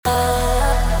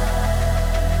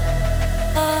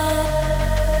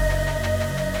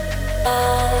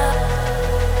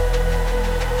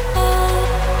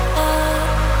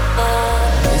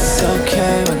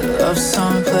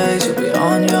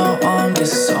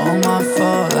all my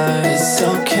fault. Like, it's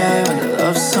okay when the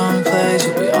love song plays,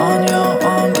 you'll be on your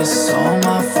own, it's all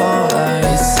my fault. Like,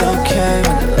 it's okay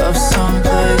when the love song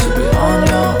plays, you'll be on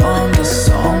your own, it's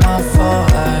all my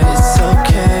fault. Like, it's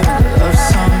okay when the love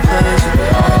song plays, you'll be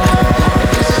on your own,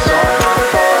 it's all my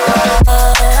fault.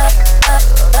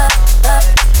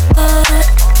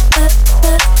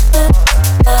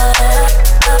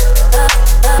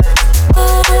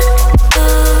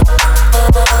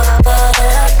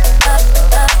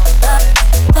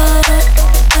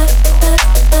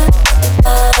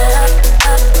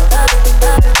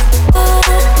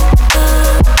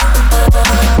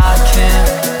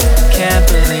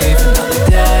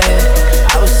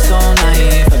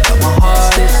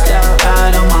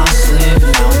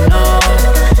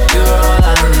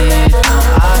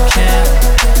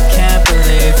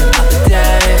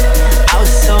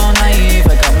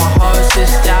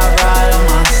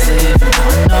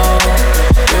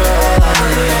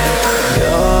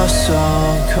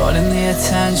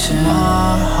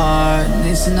 My heart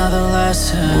needs another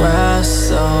lesson. We're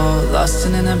so lost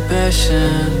in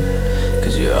inhibition,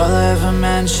 cause you're all I ever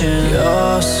mention.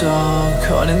 You're so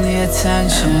caught in the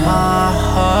attention. My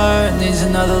heart needs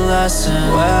another lesson.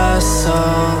 We're so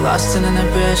lost in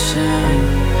inhibition,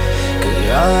 cause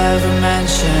you're all I ever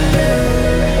mention.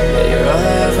 Yeah, you're all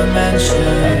I ever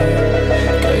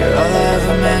mention. Girl, you're all I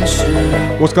ever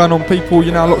mention. What's going on, people?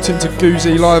 You're now locked into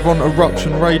Goozy live on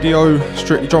Eruption Radio,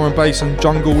 strictly drum and bass and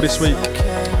jungle this week.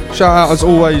 Shout out as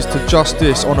always to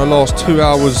Justice on the last 2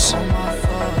 hours.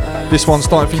 This one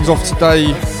starting things off today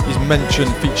is Mention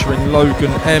featuring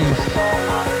Logan M.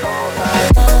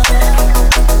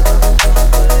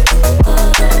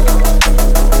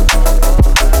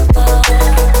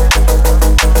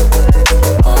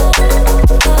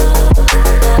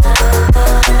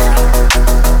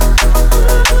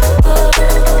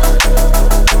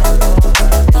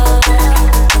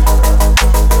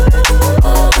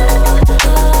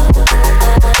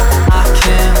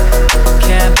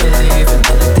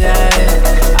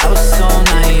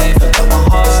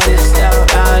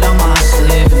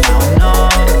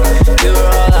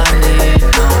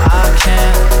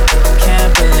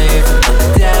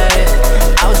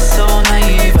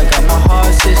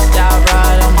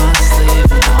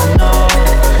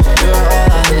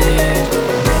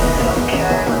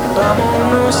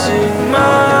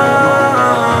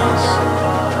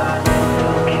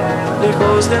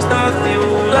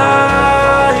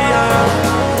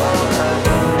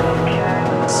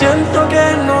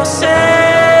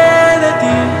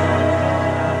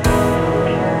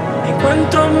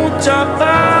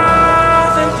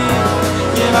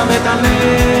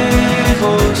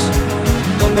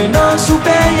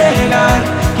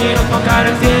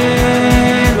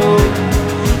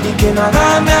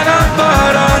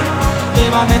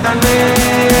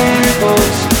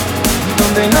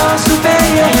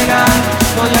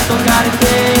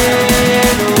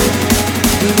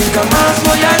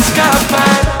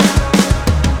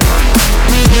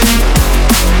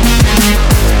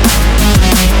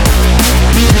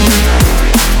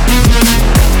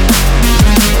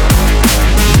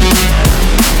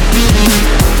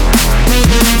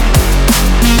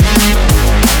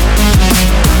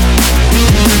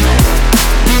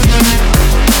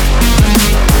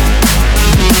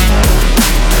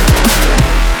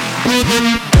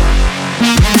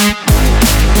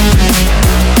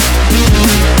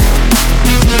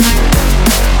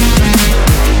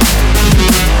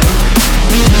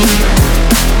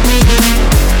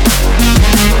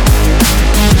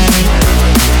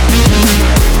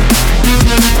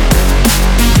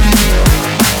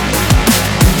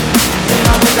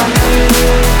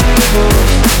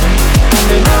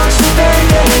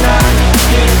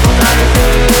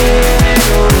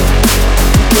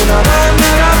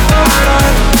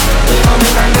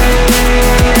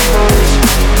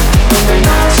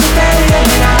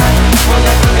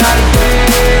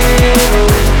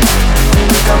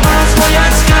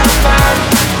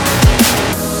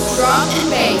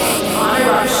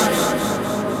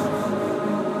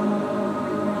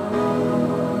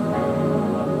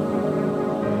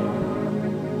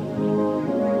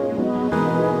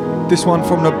 This one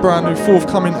from the brand new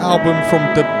forthcoming album from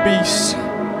The Beast.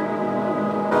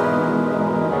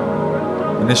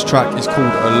 And this track is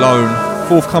called Alone.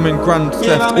 Forthcoming Grand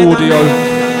Theft Audio.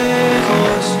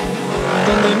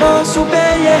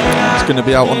 It's going to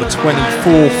be out on the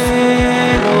 24th.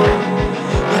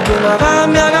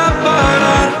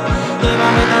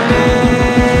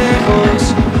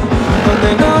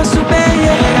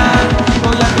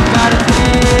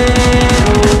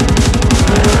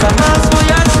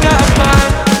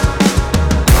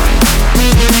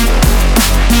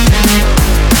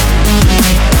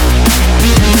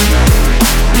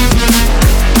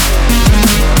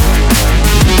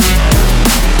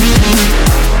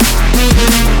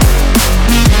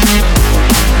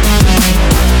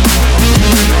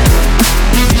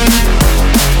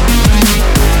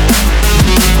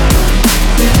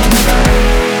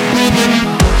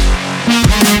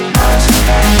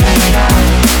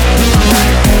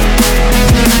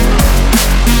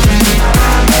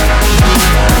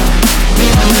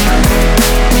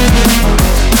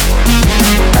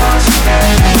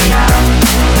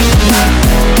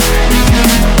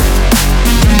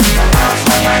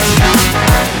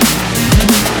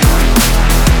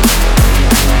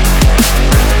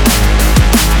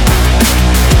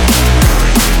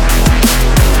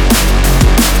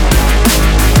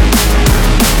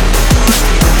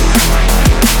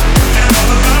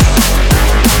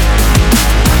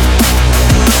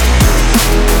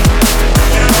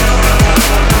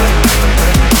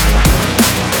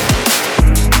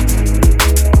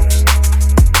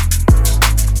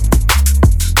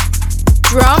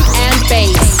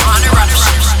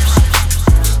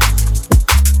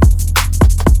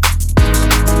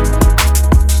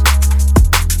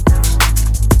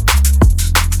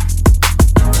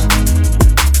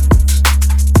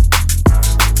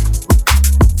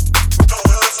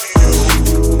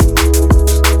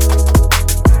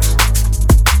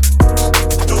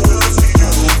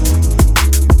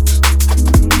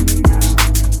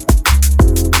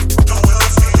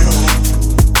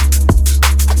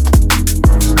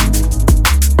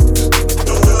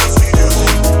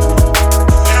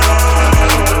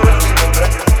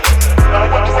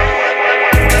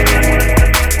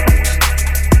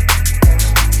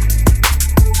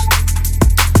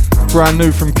 Brand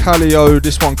new from Calio,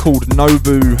 this one called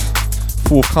Nobu,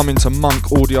 forthcoming to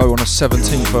Monk Audio on the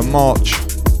 17th of March.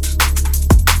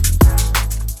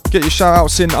 Get your shout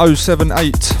outs in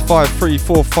 078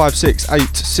 534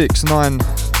 56869.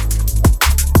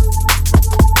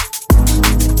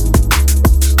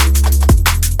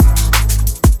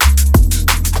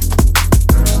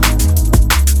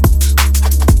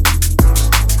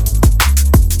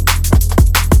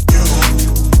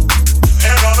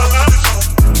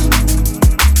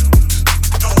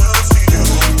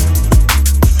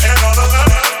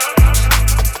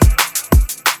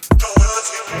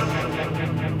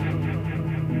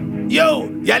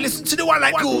 Yeah, listen to the one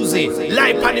like Uzi,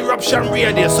 live on Eruption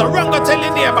Radio. So run go tell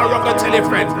your neighbor, run go tell your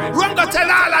friend, run go tell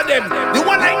all of them. The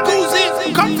one like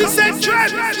Uzi, come to send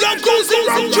trend. Yo, Uzi,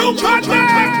 run to partner.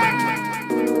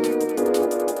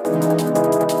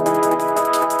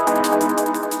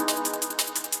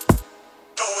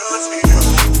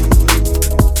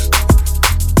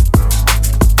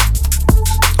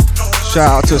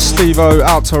 Shout out to Steve-O,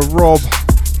 out to Rob.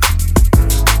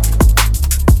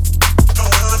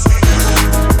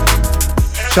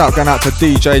 Shout out going out to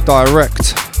DJ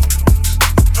Direct.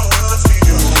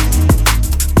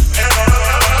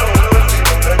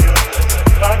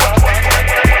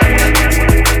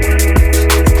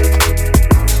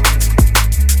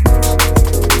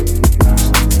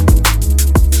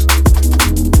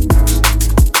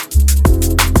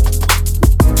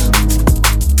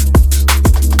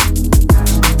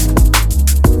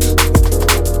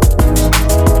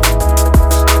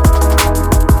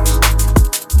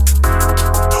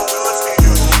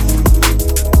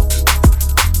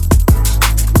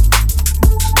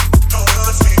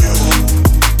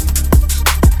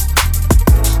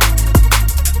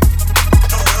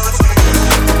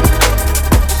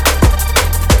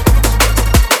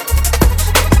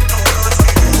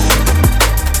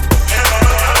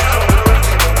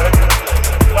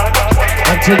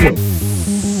 Continue.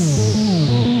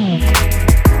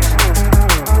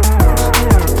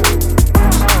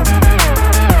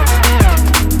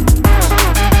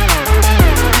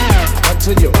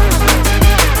 Continue.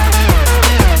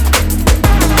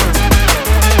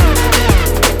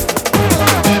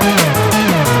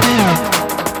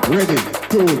 Ready,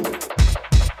 two,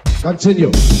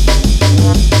 continue.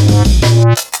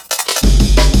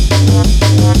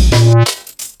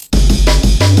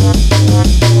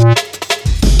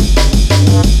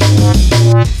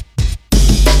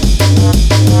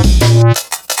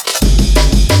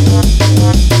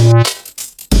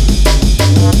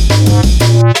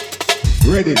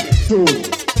 Ready, two,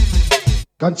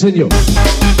 continue.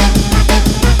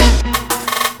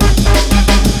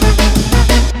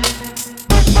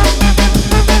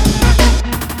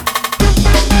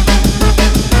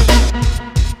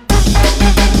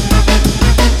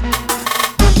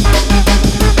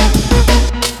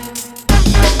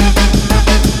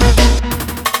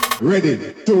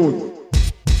 Ready, two,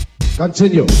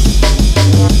 continue.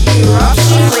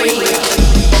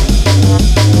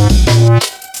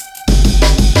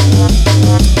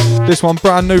 This one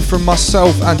brand new from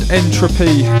myself and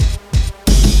Entropy.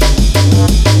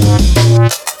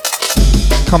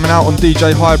 Coming out on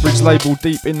DJ Hybrid's label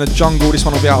Deep in the Jungle. This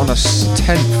one will be out on the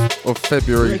 10th of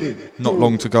February. Ready, Not two,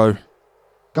 long to go.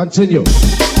 Continue.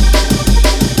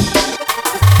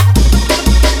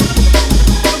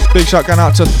 Big shout going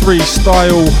out to 3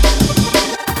 Style.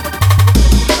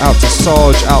 Out to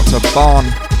Sarge, out to Barn.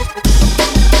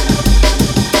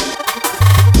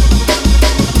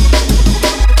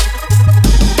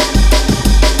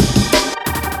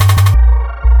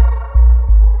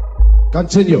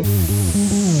 Continue.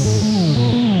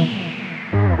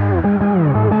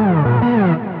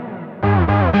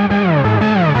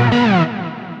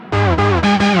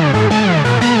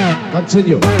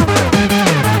 Continue.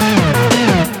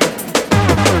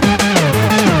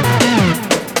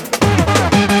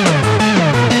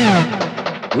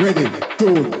 Ready,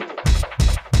 two,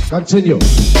 continue.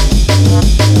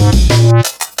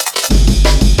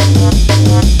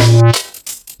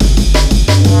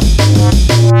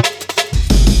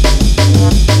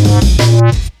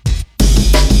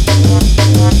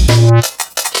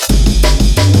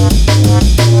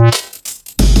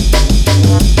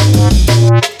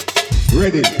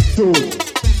 Ready, two,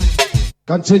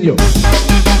 continue.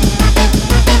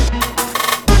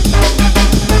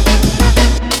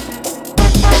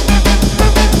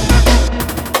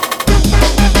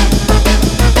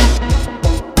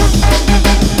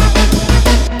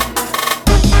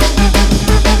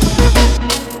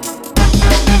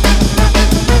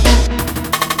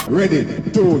 Ready,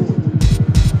 two,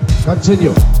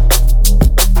 continue.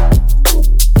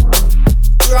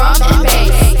 Drum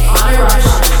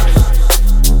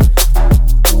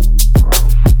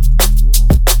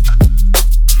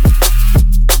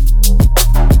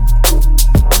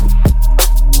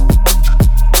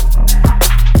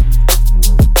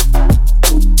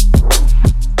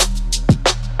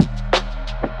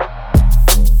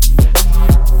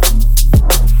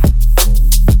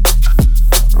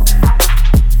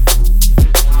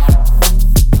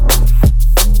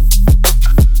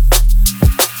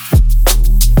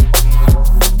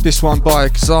This one by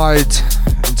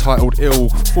Xide, entitled Ill,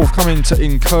 forthcoming to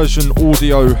Incursion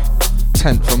Audio,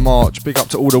 10th of March. Big up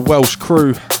to all the Welsh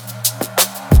crew.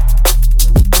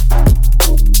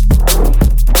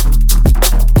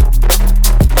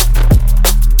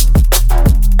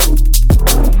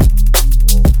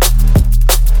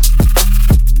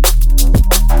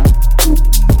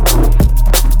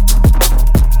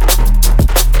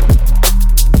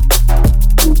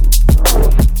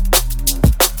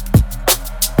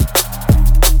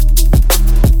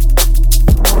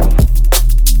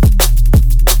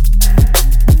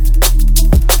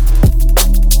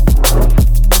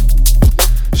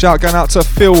 Shout going out to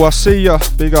Phil, I see ya,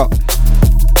 big up.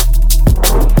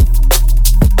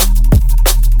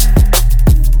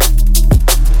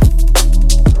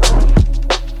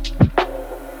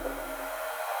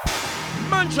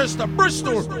 Manchester,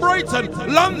 Bristol, Brighton,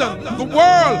 London, the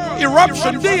world,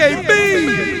 Eruption,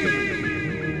 DAB!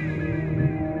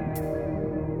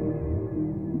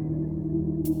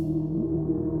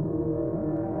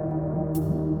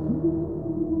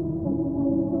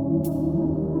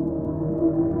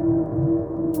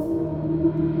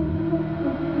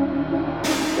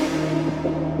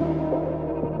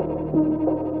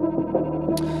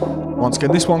 Once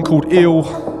again, this one called Ill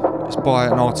is by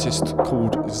an artist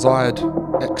called Xide,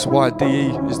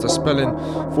 XYDE is the spelling,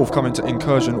 forthcoming to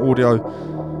Incursion Audio.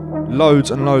 Loads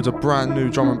and loads of brand new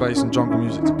drum and bass and jungle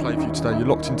music to play for you today. You're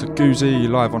locked into Goozy,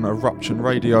 live on Eruption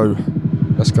Radio.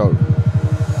 Let's go.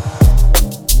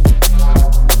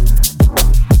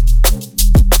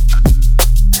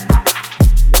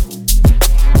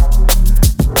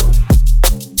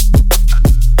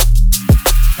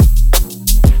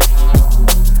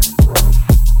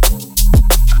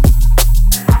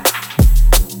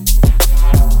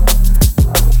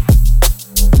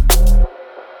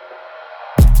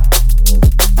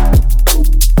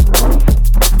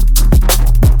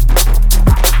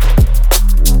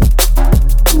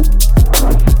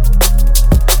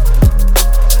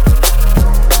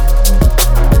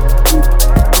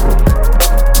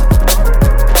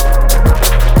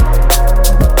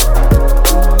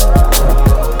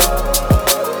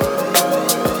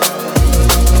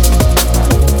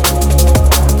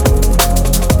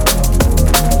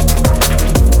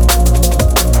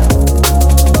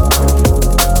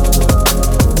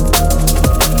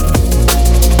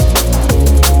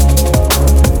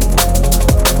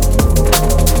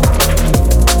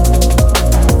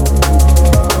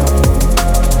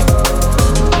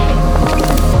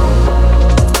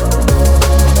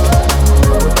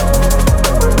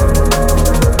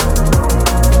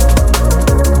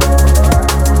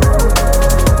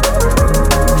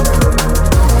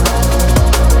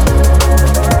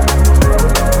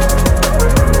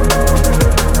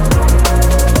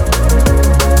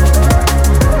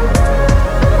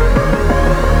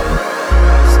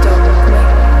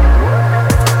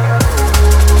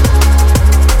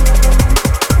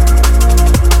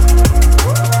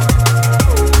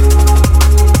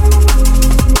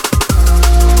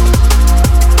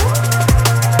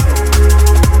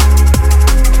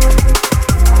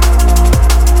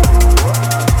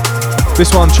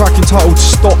 This one, track entitled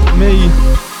Stop Me.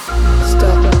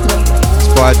 It's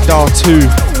by Datu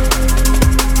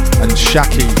and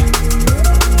Shaki.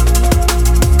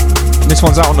 This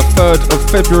one's out on the 3rd of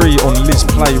February on Liz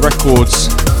Play Records.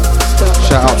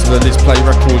 Shout out to the Liz Play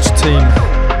Records team.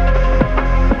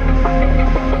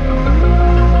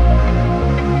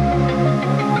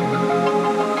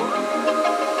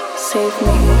 Save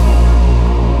me.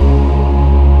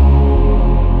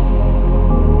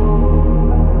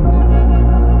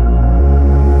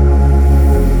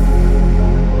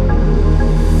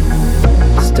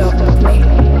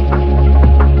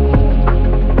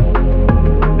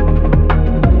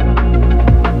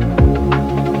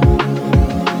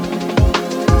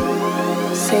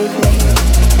 Save me.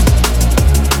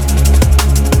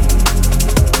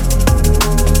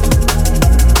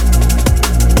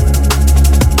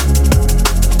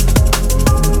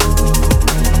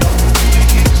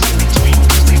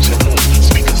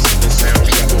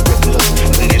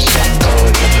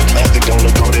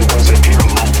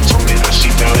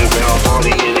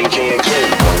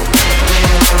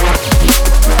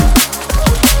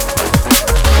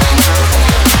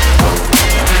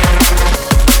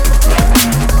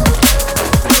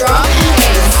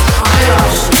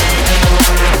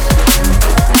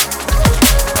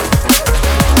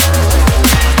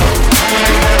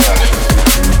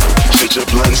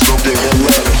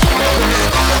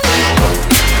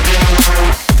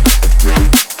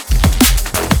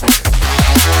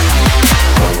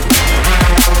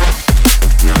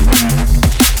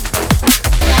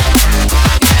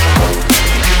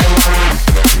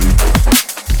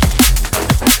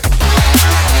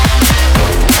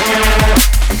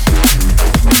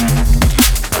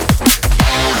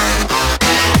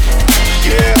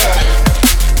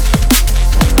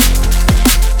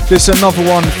 This is another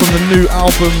one from the new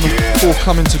album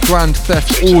forthcoming to Grand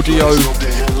Theft Audio.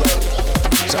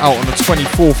 It's out on the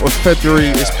 24th of February.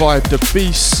 It's by The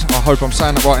Beast. I hope I'm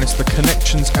saying that right, and it's the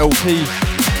Connections LP.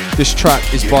 This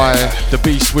track is by The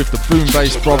Beast with the Boom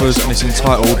Bass Brothers, and it's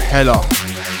entitled Hella.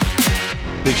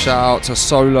 Big shout out to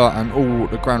Solar and all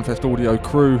the Grand Theft Audio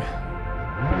crew.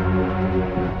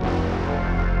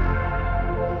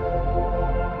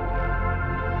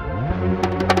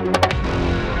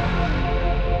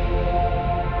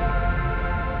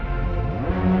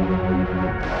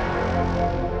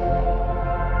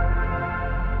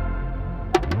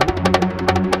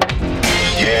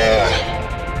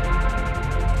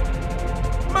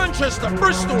 Manchester,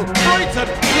 Bristol, Brighton,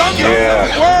 London,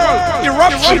 world,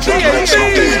 eruption, DNB.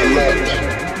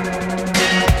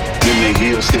 Then they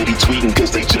hear steady tweeting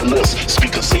cause they jealous.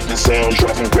 Speaker safe and sound,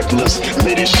 driving reckless.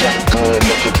 Lit it shotgun,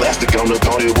 nothing plastic on the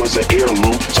thought it was an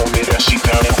heirloom. Told me that she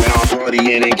found it while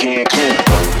partying in Cancun.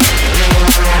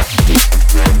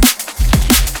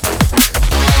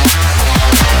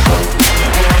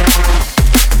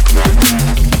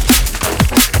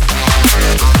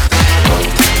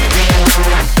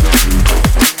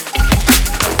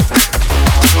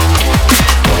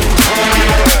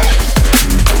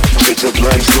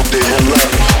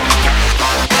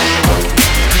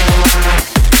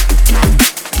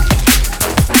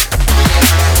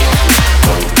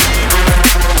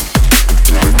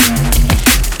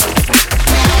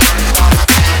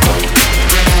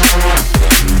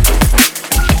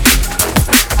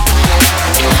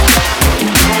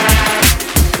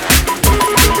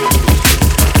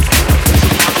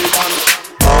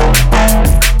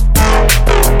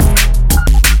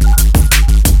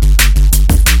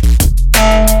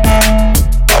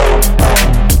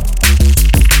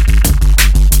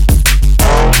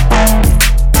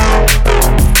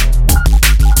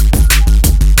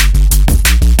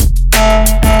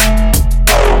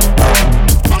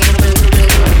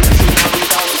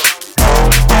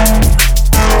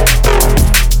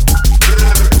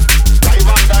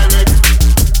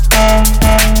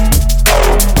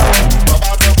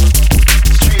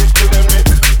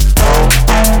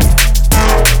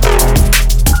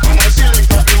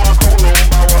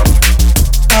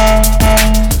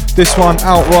 This one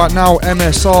out right now,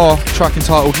 MSR, track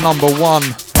entitled Number One.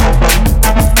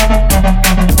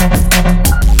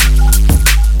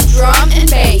 Drum and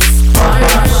bass.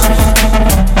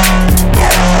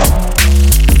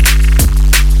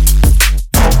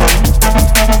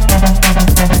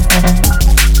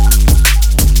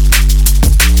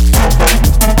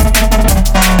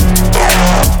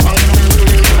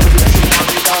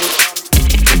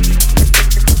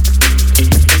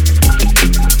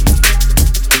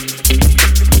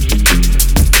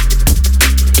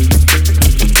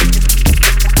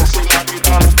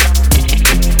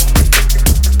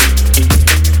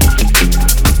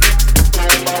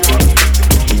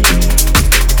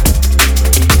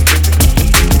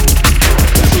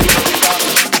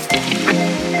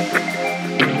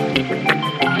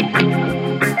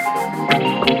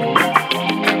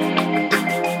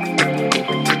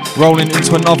 Rolling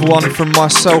into another one from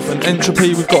myself and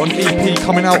Entropy. We've got an EP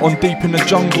coming out on Deep in the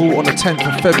Jungle on the 10th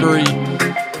of February.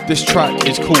 This track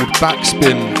is called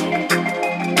Backspin.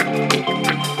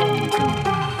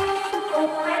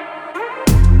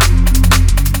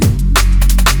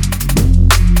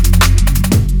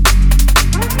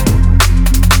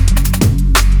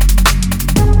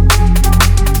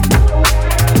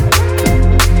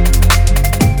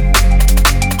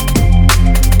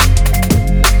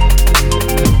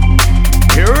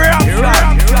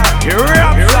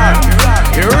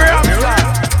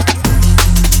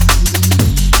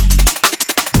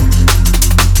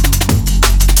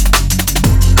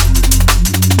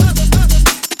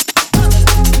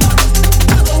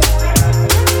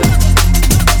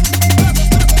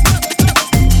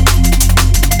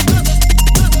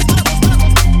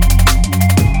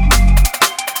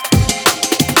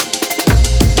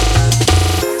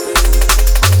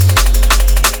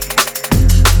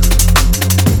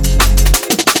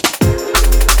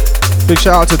 Big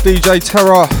shout out to DJ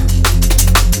Terror.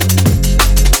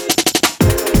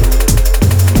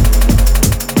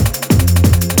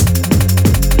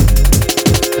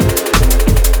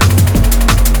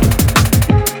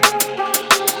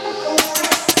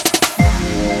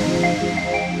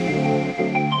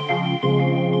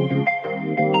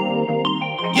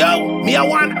 Me I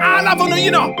want all of them,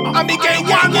 you know. And me get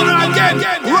one, you know, again.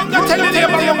 Runga tell the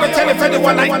neighbor, runga tell if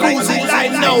anyone like Goozy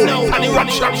live now. And the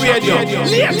Eruption Radio.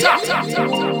 Later.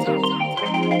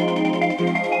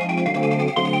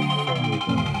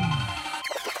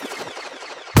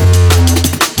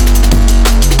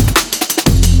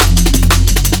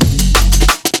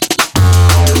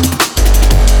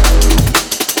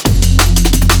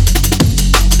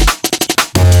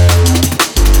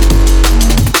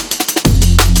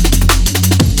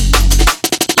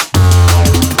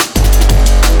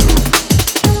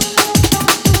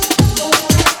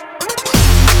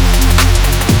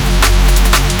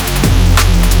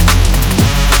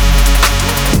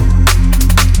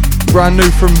 Brand new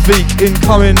from Veek,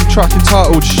 incoming, track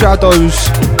entitled Shadows.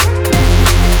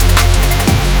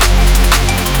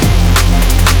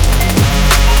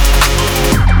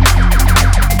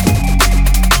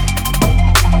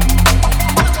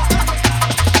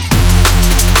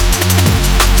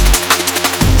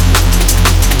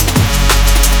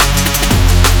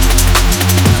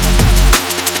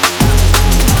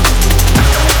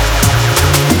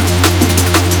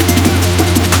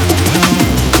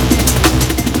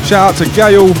 Shout out to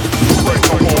Gail.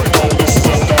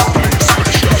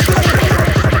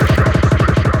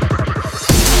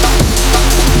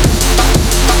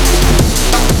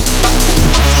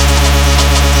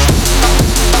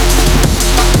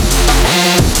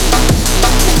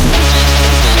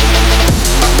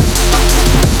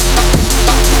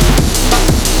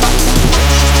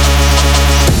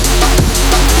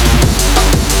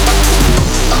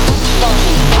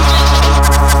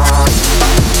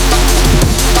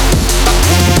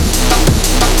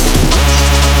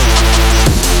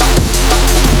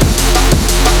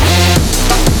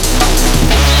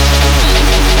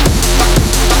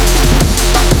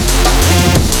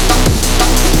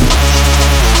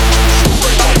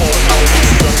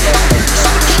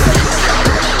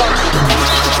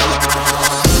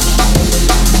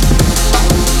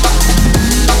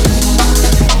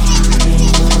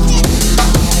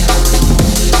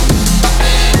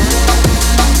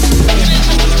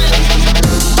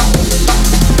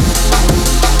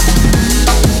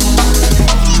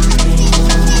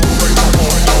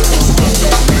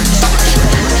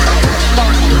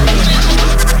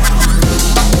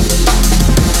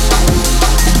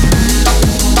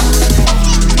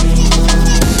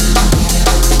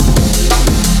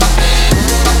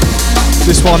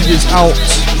 This one is out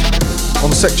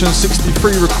on Section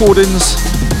 63 Recordings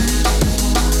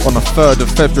on the 3rd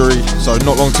of February, so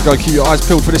not long to go. Keep your eyes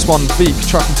peeled for this one. Veek,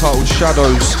 track entitled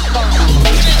Shadows.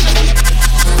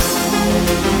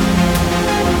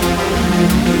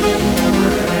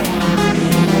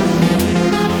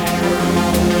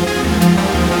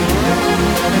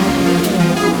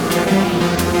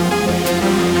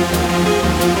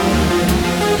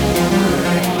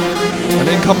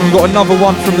 We've got another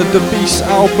one from the Beast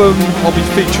album. I'll be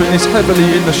featuring this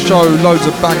heavily in the show. Loads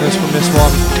of bangers from this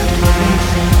one.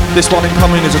 This one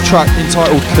incoming is a track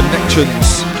entitled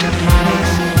Connections,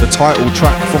 the title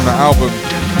track from the album.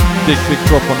 Big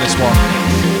drop on this one.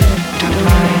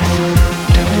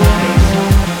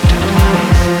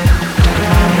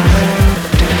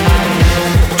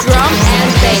 Drum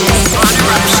and bass on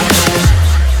Eruption.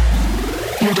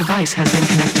 Your device has been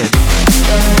connected.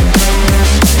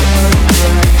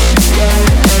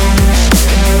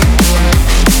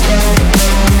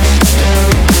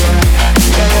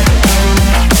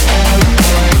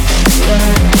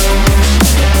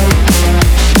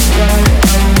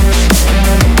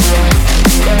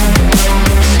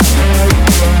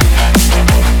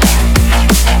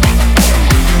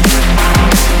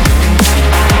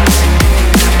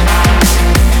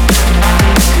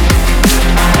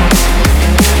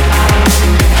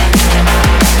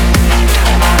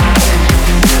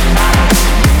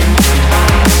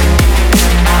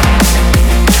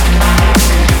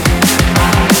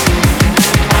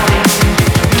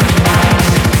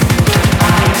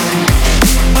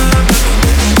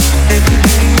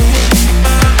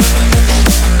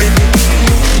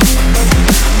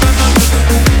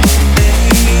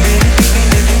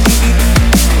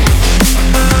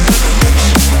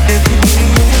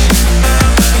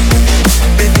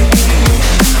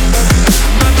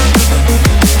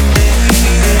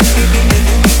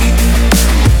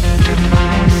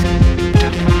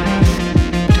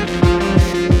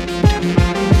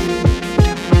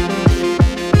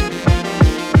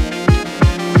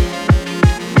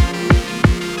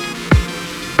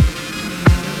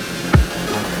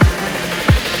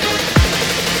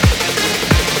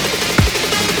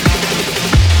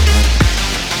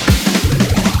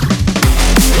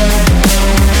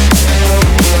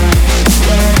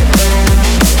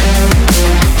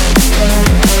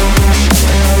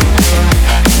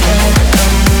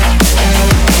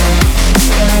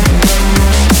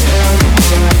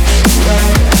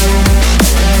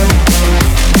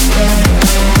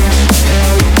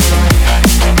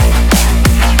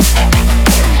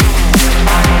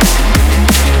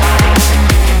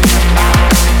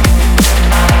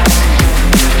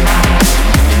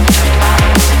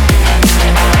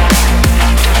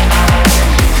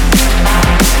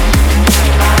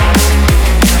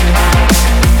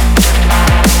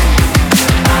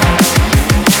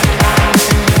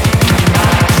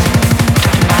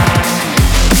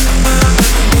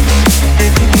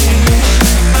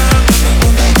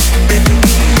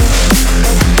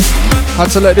 Had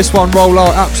to let this one roll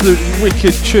out. Absolutely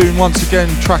wicked tune once again.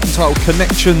 Track entitled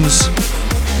Connections.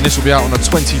 And this will be out on the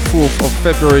 24th of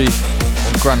February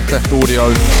on Grand Theft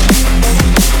Audio.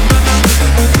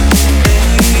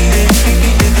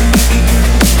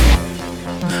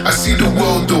 I see the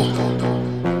world though.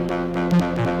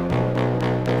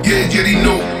 Yeah, they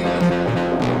know.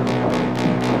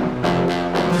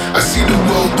 I see the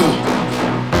world though.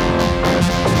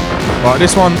 Right,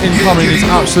 this one incoming is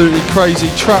absolutely crazy.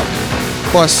 Track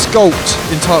by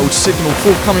Sculpt entitled Signal,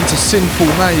 forthcoming to Sinful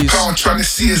Maze. I'm trying to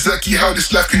see exactly how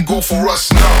this life can go for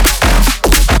us now.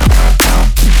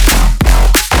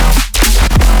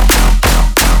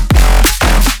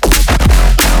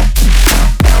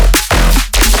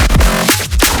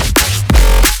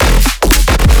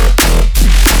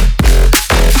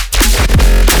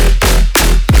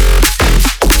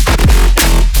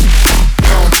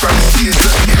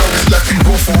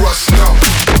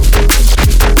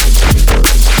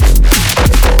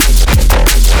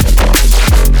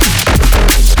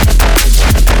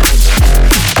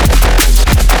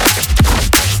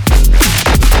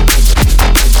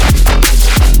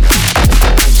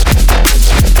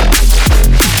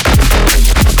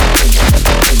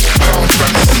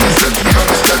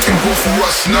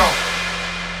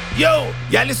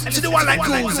 Yeah, listen to the one like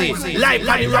Uzi, live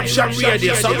on Eruption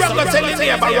Radio. So run go tell your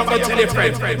neighbor, run go tell your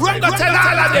friend, run go tell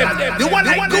all of them. The one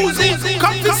like Uzi,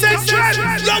 come to Central.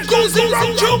 Yo, Uzi,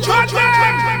 run June partner.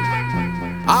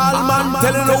 All man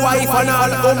telling the wife and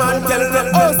all woman telling the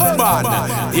husband.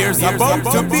 There's about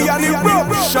to be an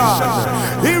eruption.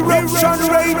 Eruption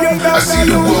Radio. I see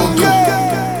the world though.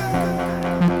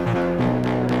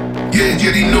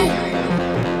 Yeah, they know.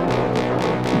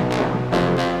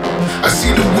 I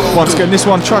see the world. Once again, this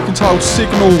one track entitled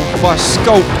Signal by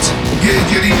Sculpt. Yeah,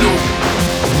 they know.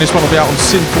 And this one will be out on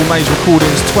Sinful Maze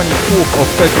Recordings 24th of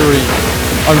February.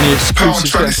 Only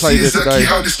exclusive getting played here today. Exactly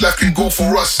how this life can go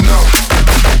for us now.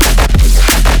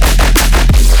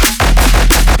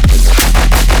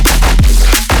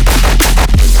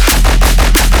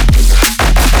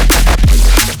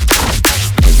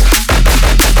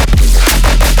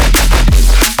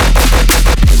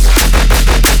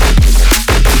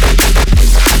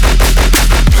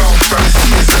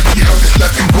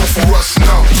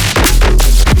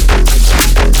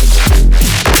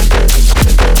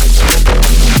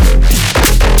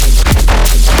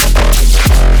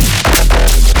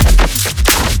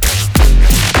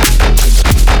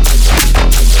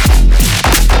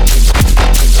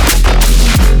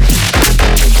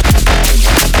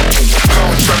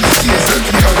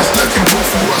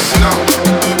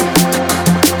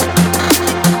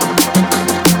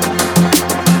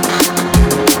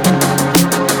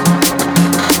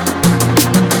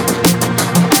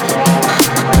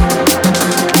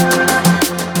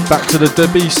 Back to the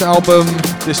Debeast album,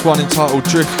 this one entitled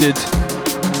Drifted.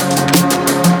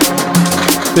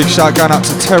 Big shout going out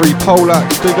to Terry Polak,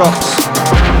 big ups.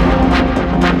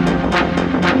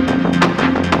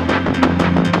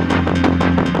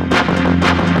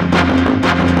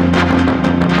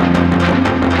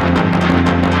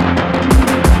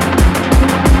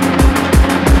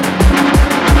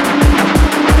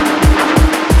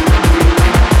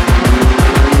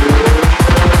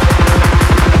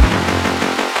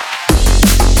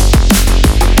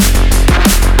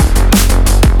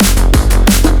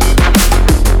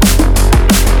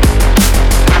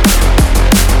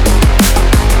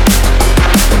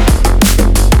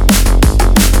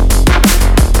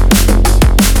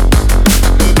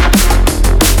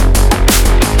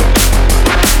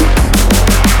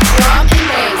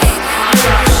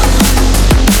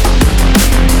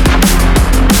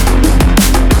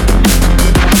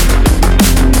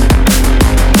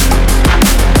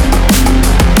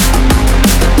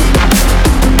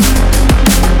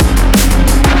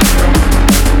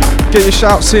 Get your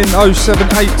shouts in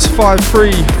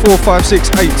 07853 456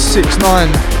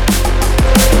 869.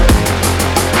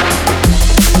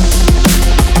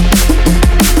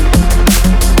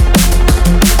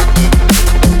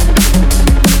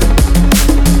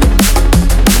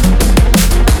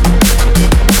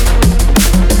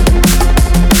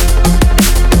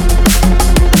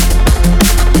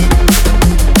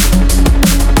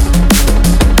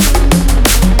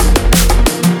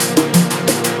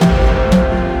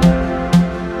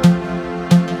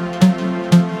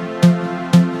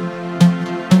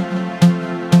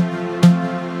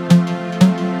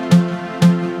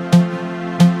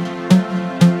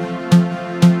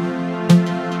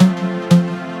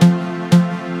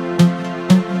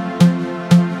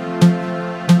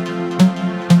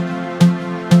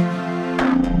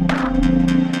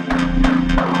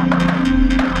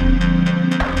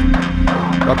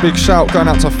 big shout going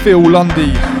out to Phil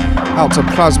Lundy, out to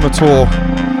Plasmator,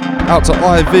 out to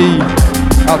Ivy,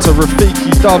 out to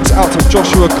Rafiki Dubs, out to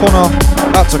Joshua Connor,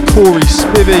 out to Corey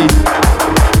Spivvy.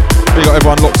 We got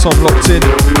everyone locked on, locked in.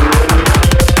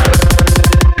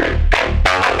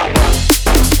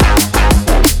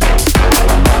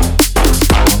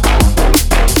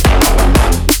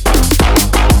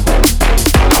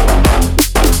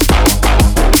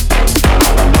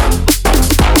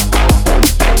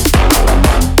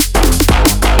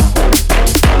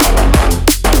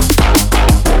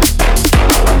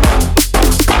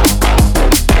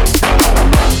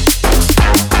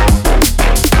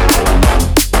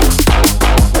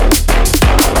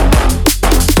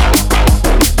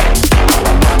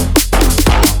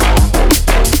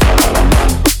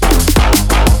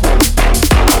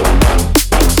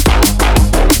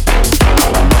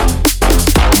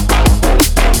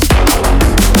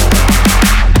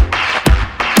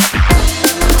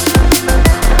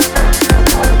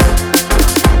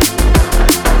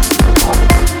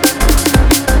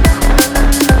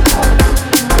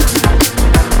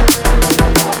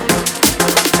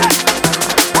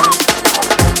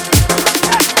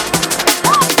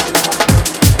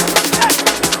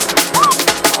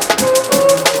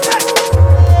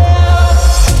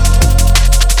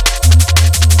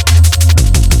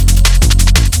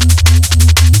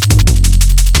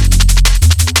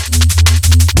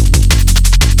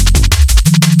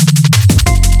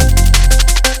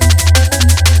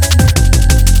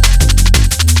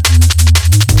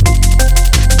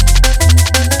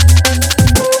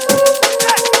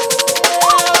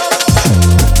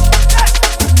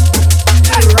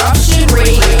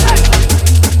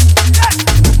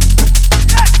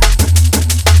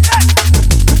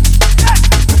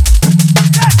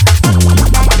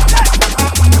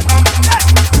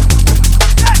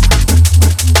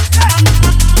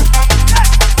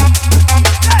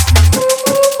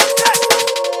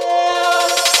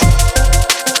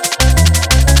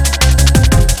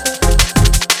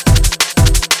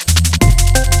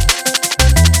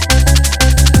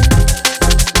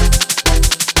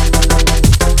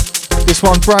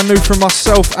 One brand new from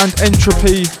myself and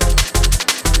Entropy,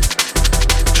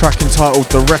 track entitled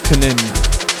The Reckoning.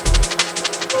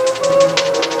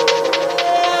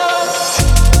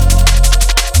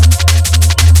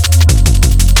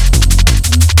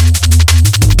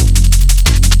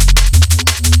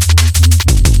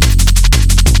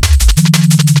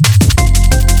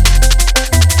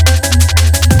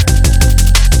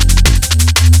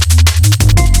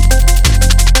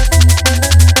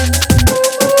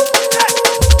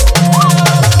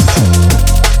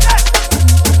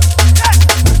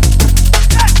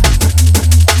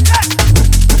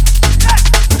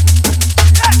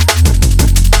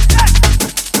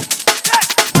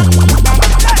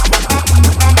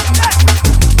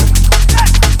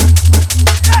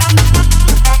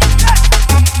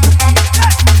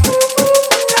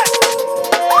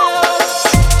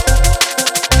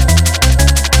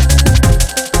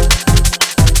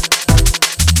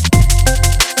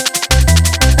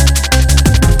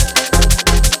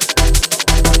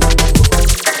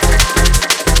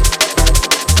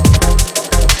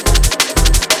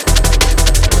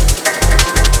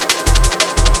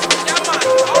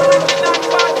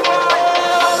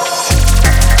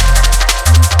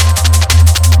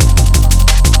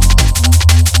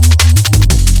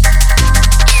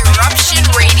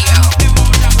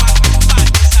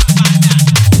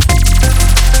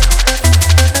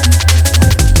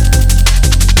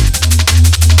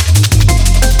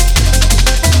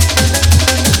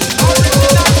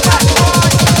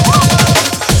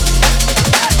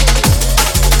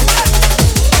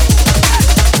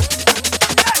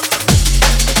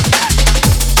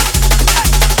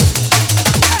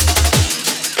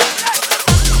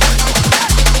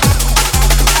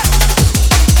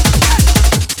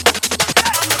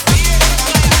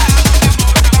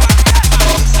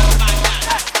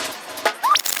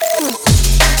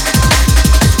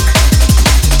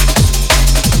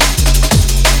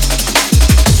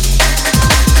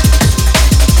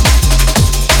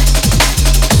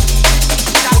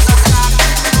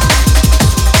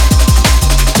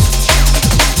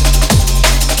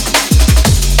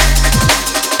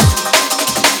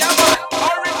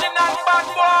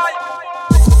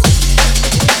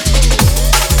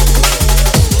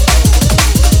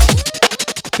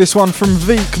 This one from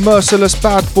Veek, Merciless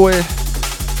Bad Boy,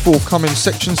 forthcoming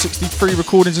Section 63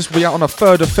 recordings. This will be out on the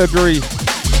 3rd of February.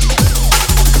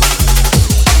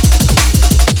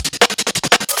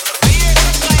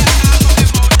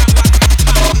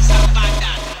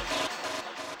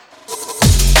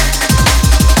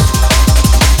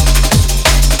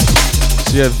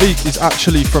 So yeah, Vic is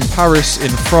actually from Paris in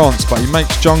France, but he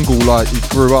makes jungle like he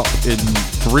grew up in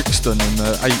Brixton in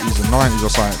the 80s and 90s or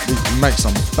something. He makes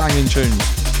some banging tunes.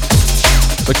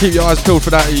 So keep your eyes peeled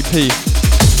for that EP.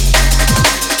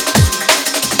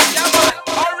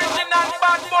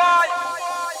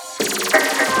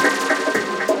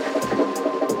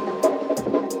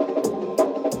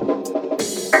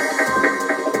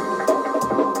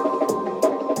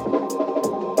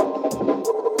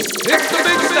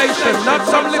 Not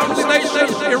some little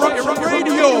station, Eruption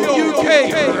Radio, UK.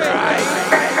 Right.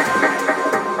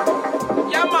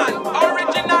 Yeah, man,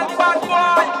 original bad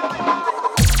boy.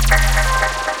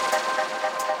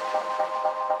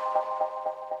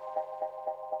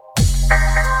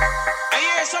 I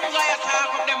hear some guy talk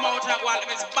up them out like, well,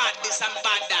 it's bad this and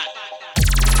bad that.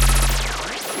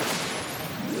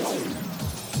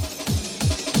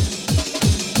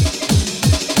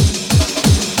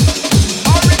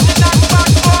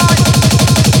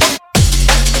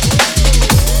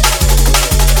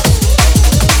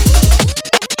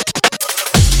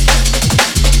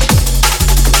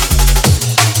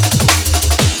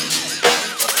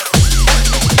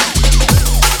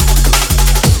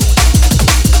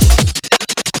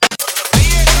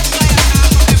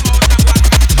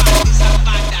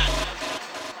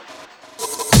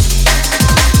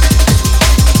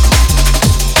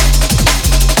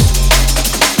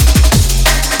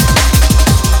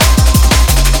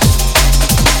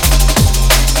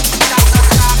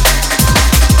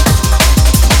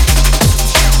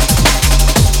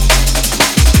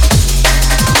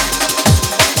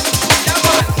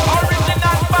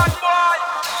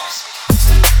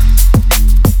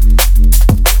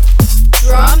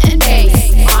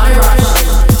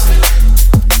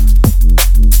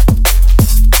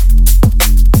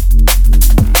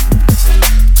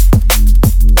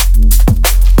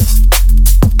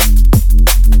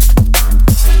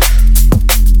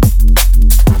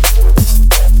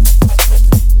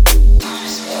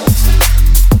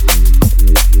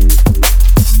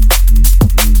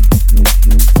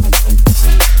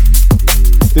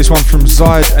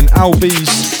 Zide and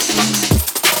Albies.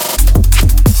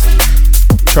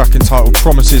 Track entitled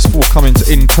Promises, forthcoming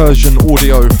to Incursion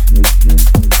Audio.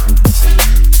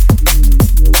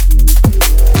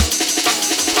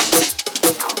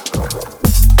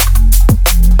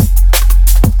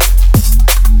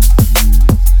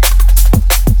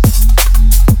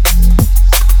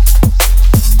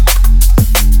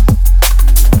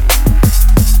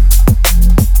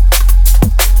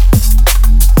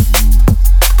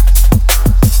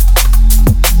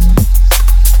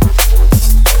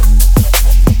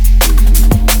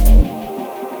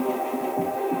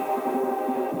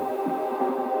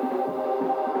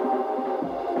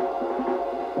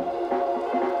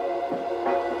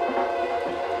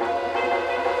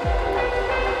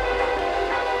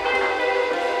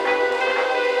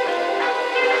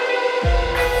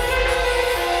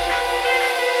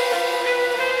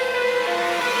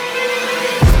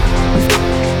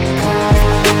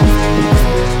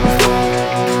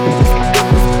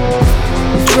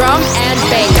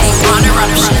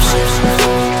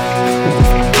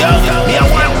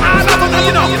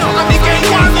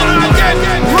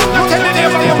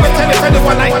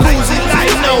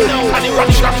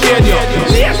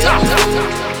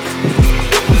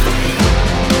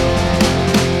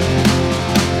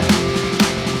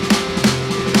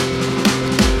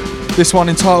 This one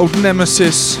entitled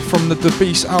Nemesis from the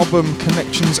Beast album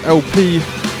Connections LP.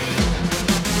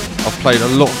 I've played a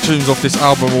lot of tunes off this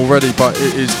album already, but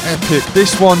it is epic.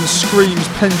 This one screams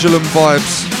Pendulum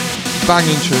vibes,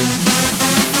 banging tune.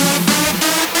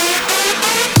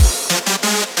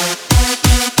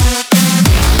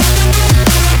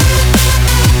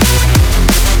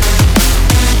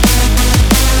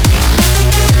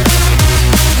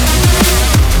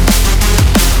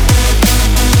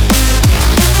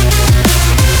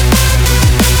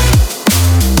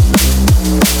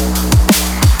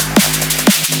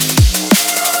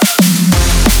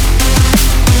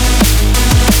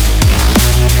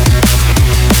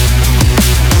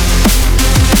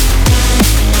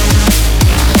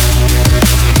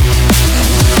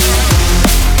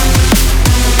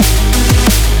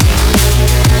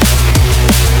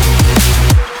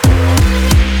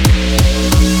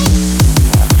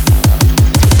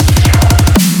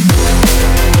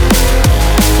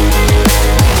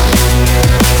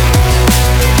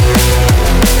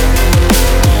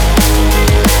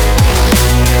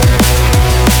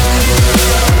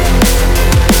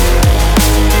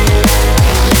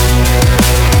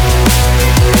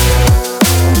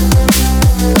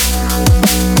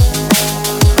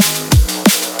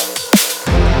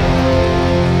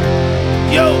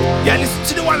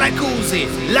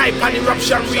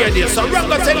 radio. So run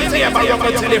go tell your neighbor, run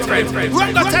go tell your friend.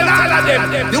 Run go tell all of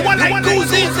them. The one like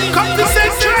Goosey, come to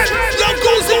Central. Yo,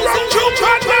 Goosey, run through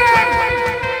partner.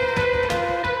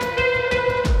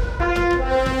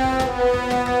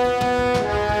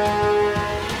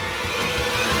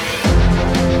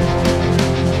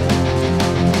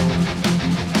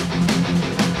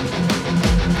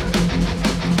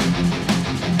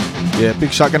 Yeah,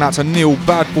 big shout out to Neil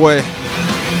Bad Boy.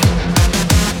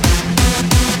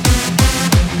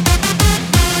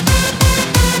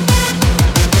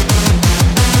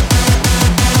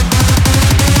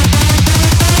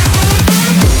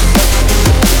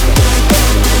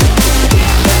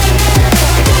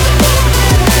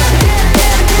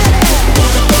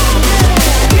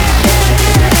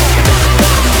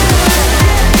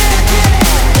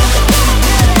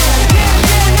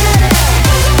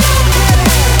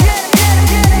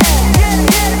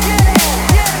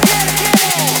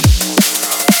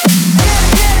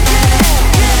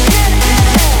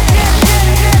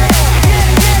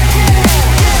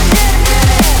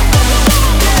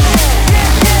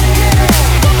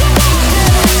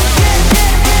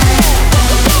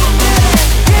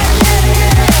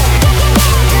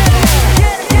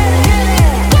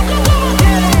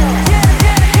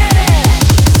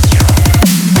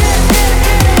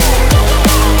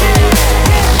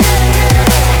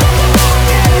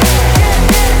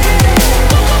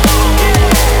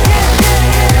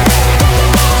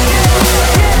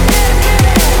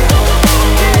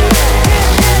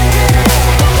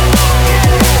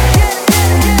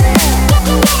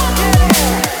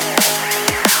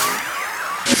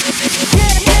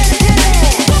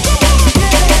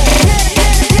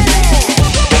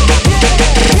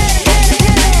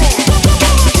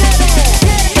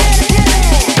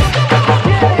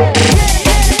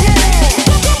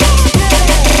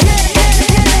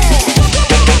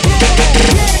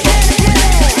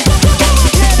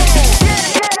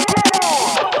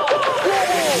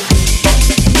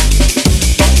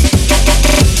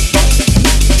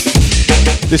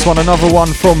 This one, another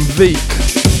one from Veek.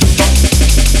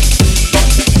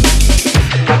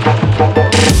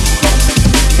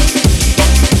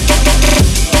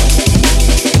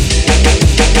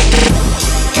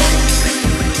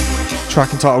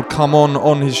 Track entitled Come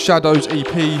On his Shadows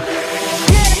EP.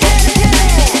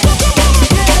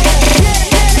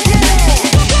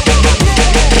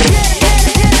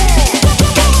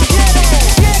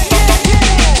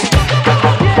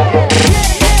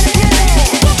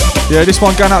 Yeah, this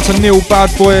one going out to Neil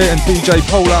Bad Boy and DJ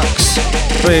Polax.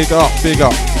 Big up, big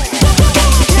up.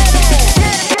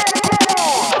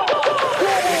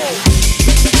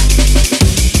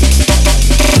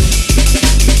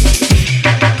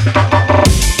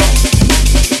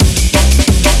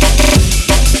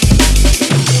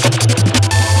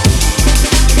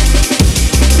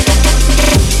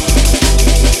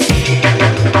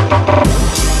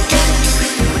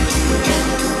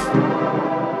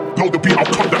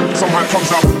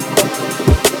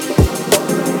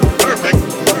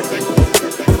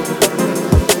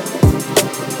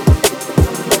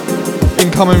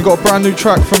 Incoming, we've got a brand new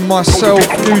track from myself,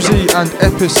 Goozy and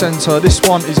Epicenter. This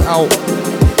one is out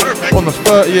on the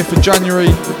 30th of January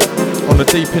on the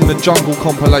Deep in the Jungle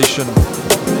compilation.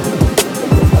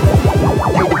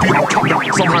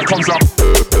 Somehow comes up.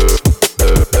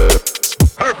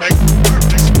 Perfect.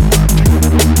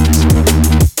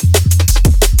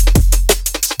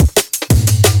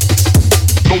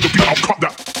 Load the beat, I'll cut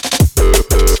that.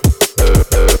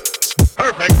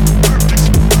 Perfect.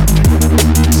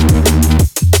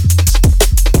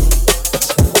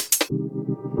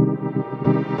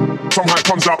 Somehow it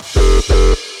comes up.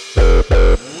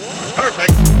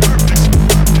 Perfect.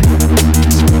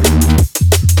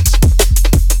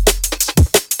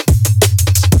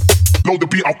 Load the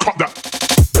beat, I'll cut that.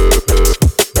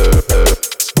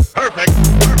 Perfect.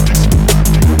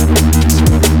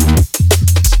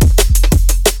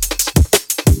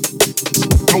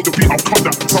 Load the beat, I'll cut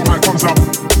that. Somehow it comes up.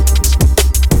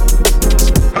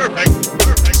 Perfect.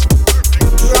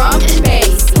 Drum and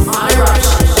bass on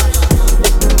Rush.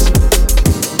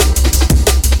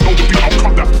 Load the beat, I'll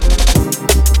cut that.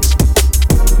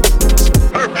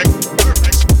 Perfect.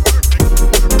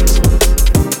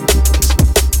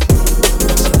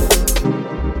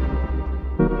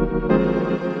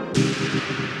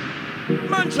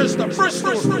 Manchester,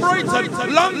 Bristol,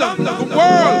 Brighton, London, the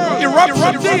world,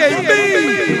 Eruption DAB.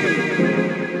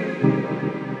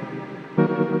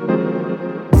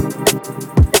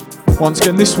 Once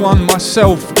again, this one,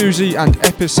 myself, Goozy and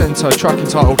Epicenter, track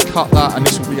entitled Cut That, and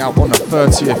this will be out on the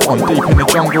 30th on Deep in the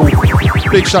Jungle.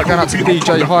 Big shout out to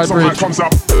DJ Hybrid.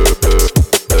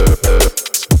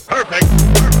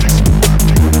 Perfect.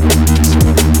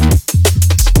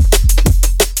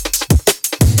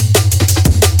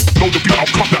 Load the beat, I'll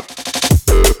come down.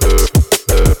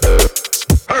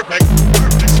 Perfect.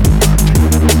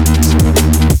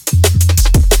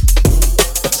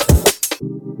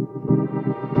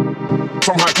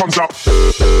 Somehow it comes out.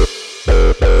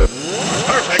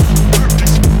 Perfect.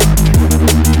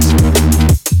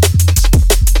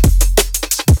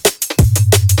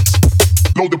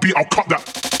 Load the beat, I'll cut that.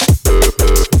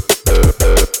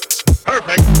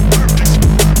 Perfect.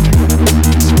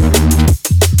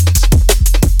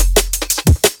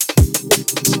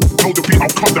 Load the beat, I'll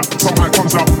cut that. Somehow it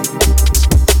comes out.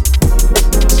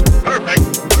 Perfect.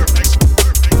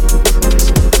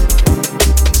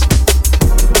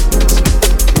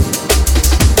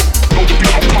 Load the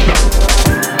beat, I'll cut that.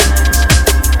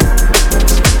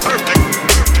 Perfect.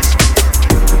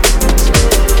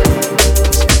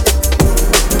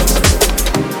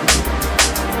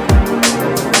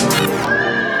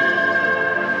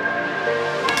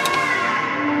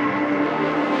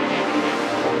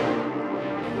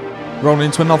 Rolling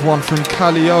into another one from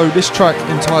Calio. This track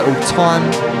entitled Time.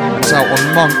 It's out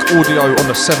on Monk Audio on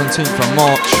the 17th of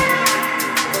March.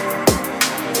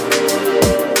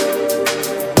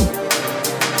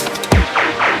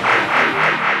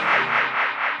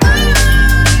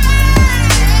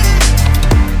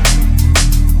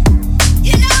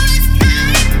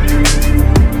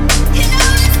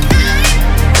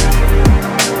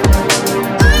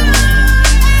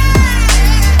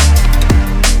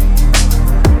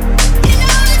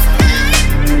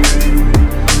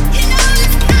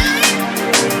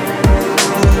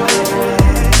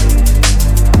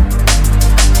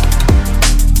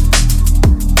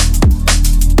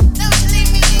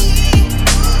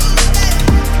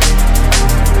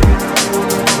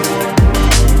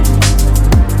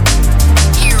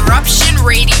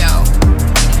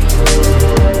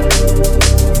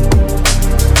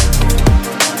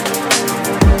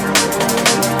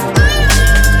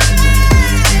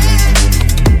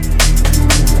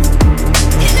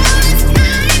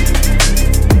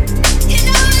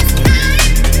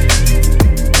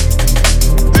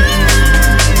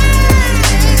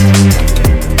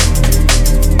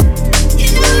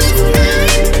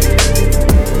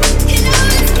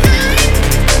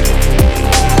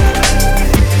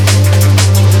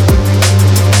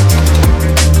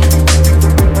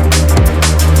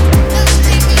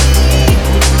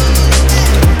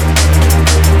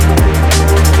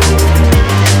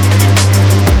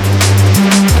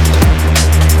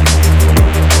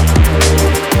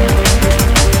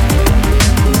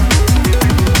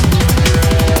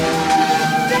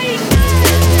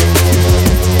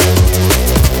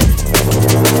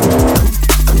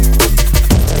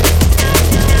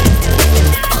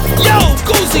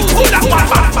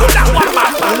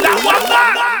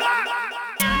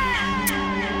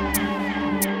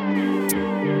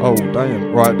 Oh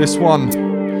damn, right, this one,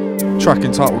 track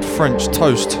entitled French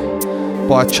Toast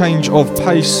by Change of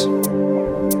Pace,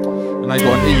 and they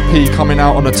got an EP coming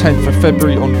out on the 10th of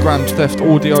February on Grand Theft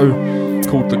Audio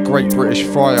called the Great British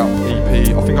Fry-Up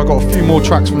EP. I think I got a few more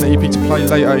tracks from the EP to play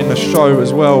later in the show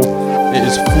as well. It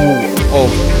is full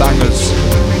of bangers.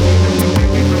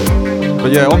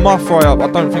 But yeah, on my fry-up, I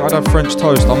don't think I'd have French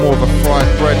toast. I'm more of a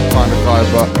fried bread kind of guy,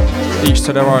 but each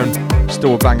to their own,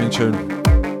 still a banging tune.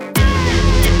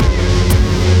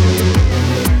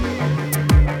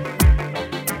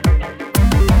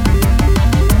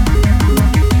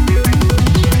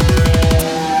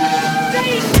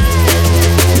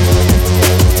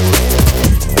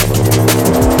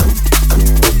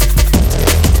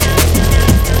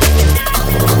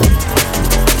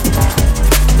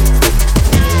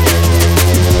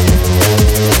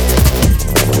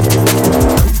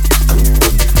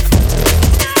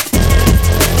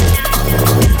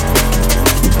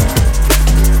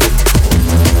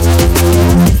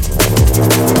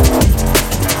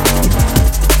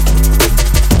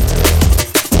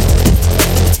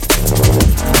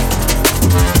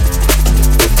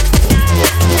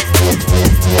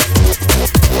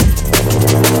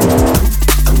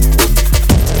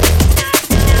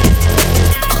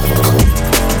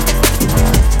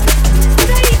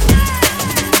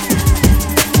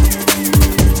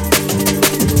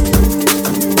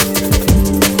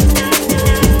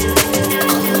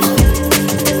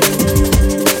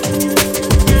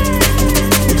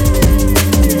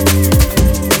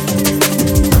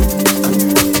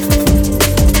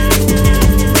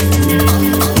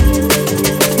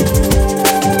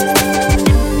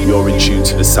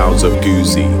 Sounds of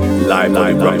Goozy, live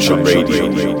on Eruption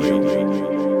Radio.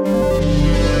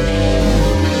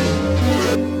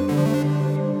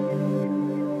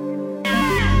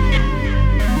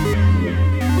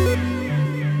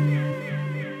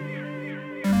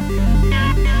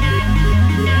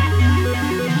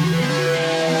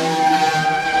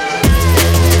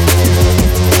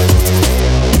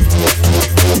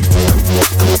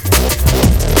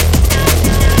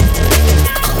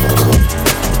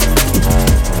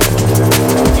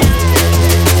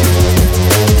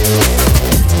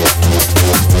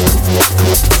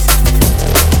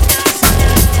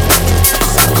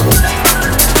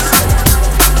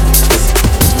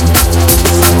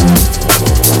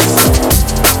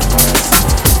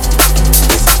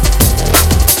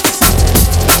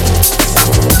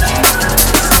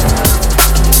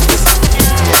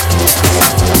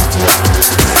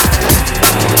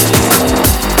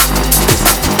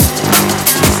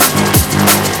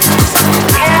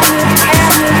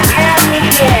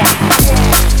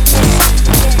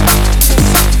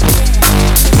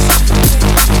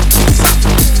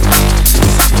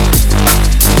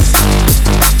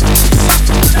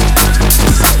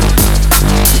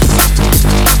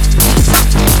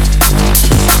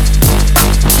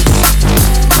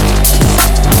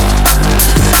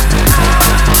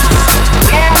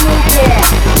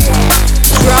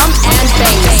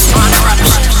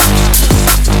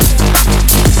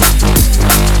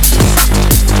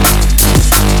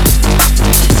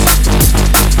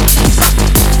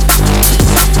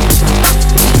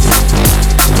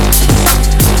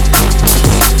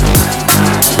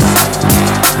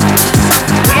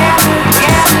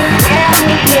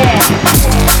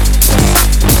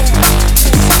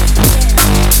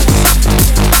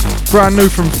 Brand new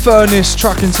from Furnace,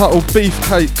 track entitled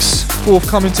Beefcakes,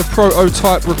 forthcoming to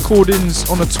Prototype Recordings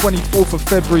on the 24th of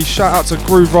February. Shout out to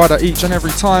Groove Rider each and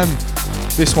every time.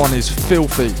 This one is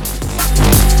Filthy.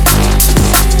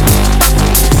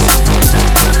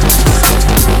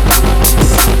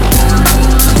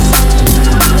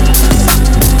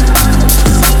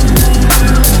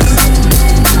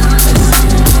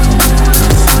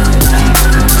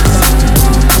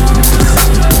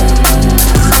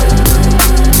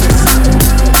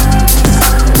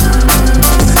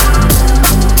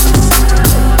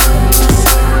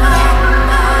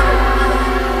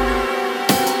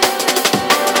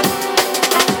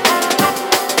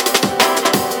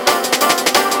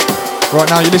 Right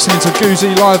now you're listening to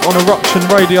Goozy live on Eruption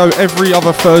Radio every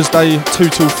other Thursday, 2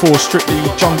 till 4, strictly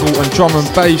jungle and drum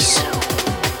and bass.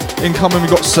 Incoming we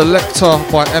got Selector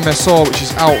by MSR, which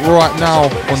is out right now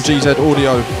on GZ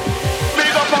Audio.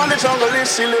 Big up on the jungle,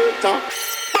 it's Selector.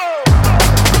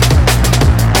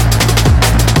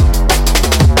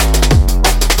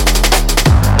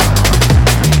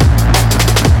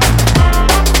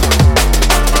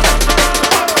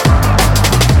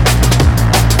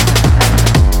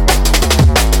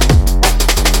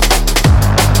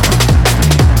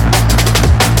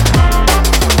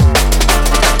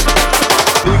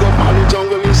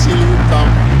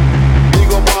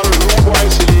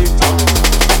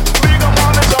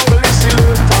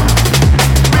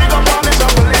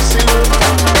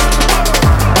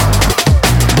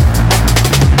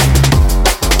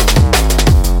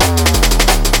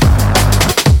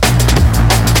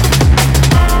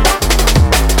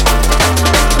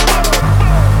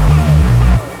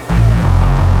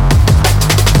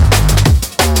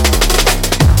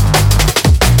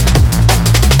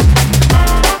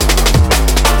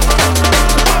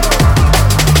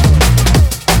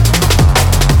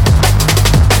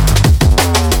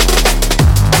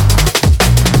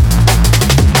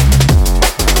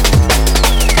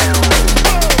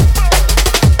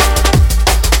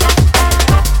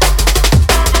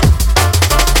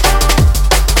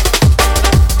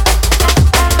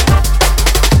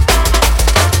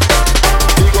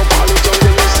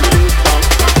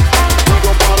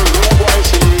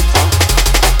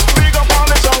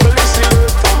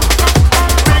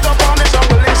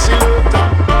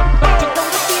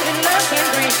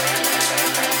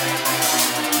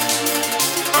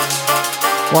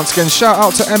 Once again, shout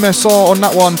out to MSR on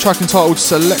that one, track entitled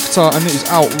Selector, and it is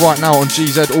out right now on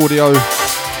GZ Audio.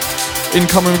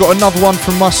 Incoming, we've got another one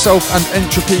from myself and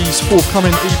Entropy's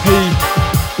forthcoming EP,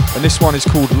 and this one is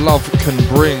called Love Can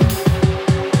Bring.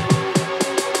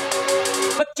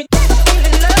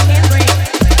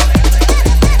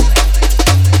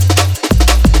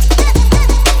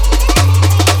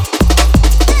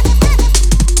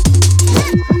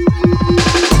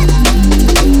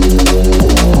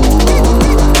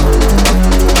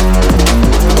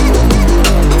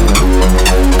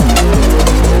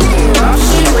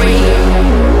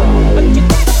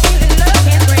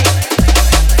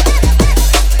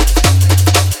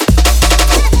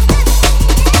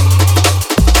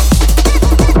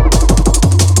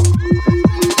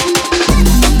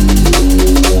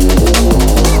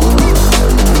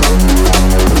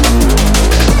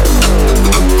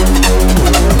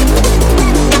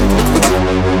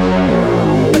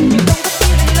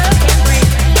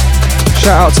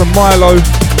 Shout out to Milo.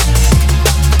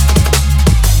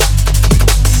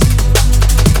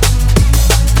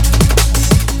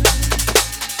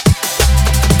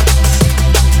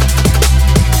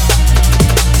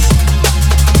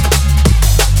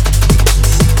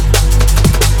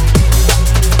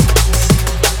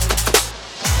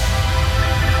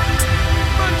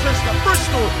 Manchester,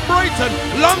 Bristol, Brighton,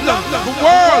 London, the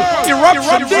world,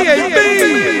 Eruption DAB.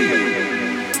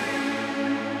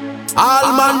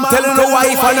 All man telling the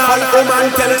wife and all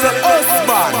woman telling the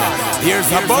husband.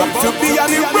 Here's about to be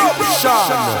an eruption.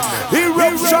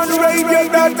 Eruption radio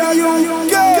that you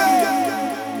get.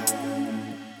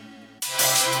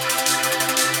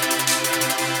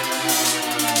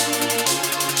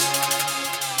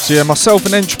 So yeah, myself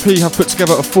and Entropy have put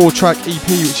together a 4-track EP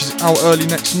which is out early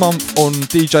next month on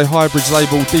DJ Hybrid's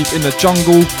label Deep in the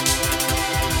Jungle.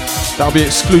 That'll be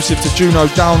exclusive to Juno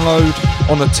Download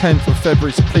on the 10th of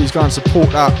February, so please go and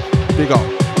support that. Big up.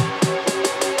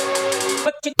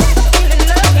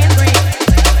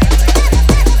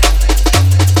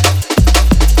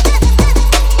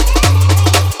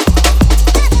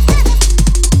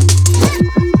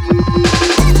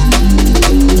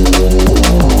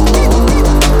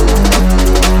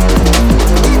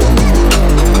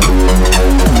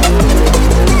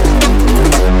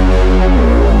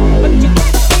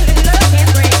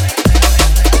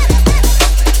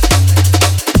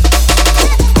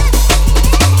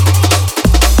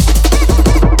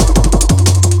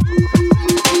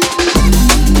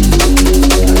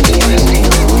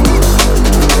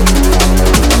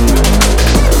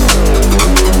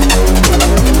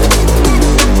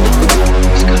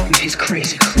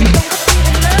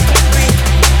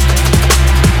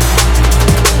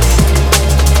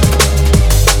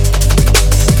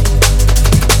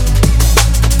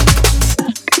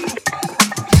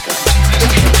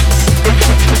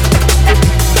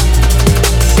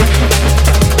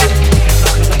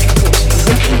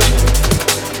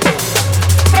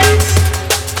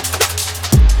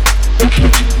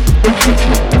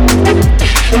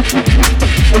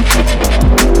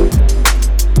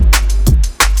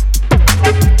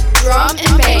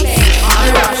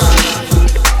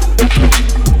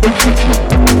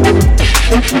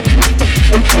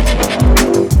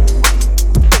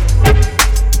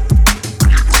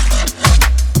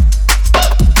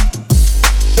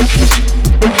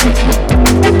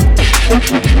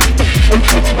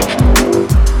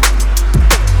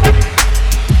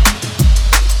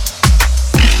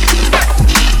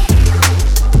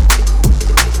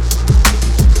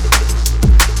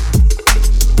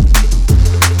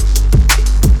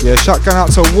 Yeah, shout going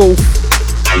out to Wolf.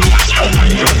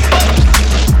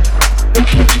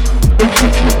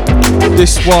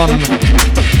 This one,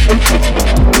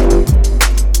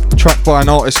 track by an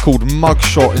artist called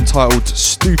Mugshot entitled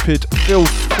Stupid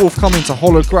Filth, forthcoming to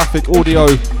Holographic Audio.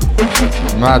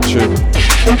 Mad tune.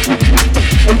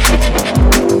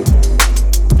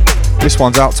 This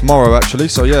one's out tomorrow actually,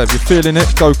 so yeah, if you're feeling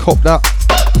it, go cop that.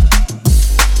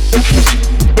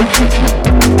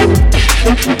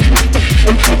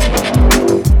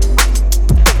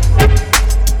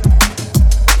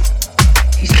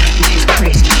 He's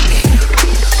crazy.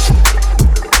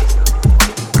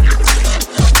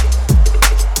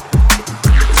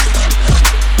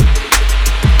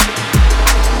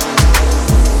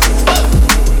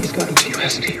 He's got into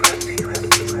USD.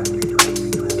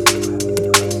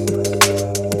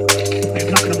 I'm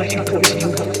not gonna let him poison you.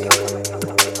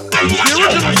 The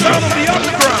original sound of the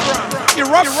underground.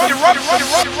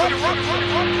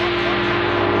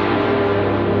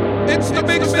 It's the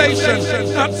big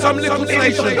station, not some little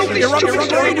station. Eruption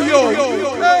Radio.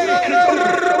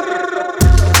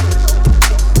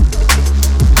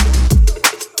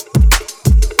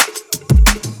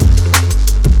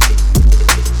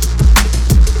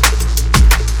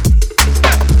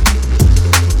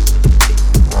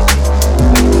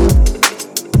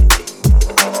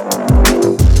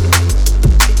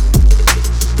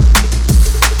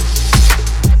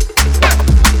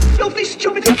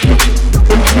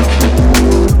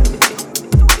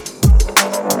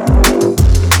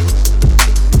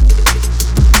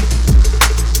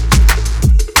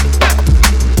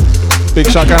 Big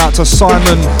shout going out to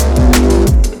Simon.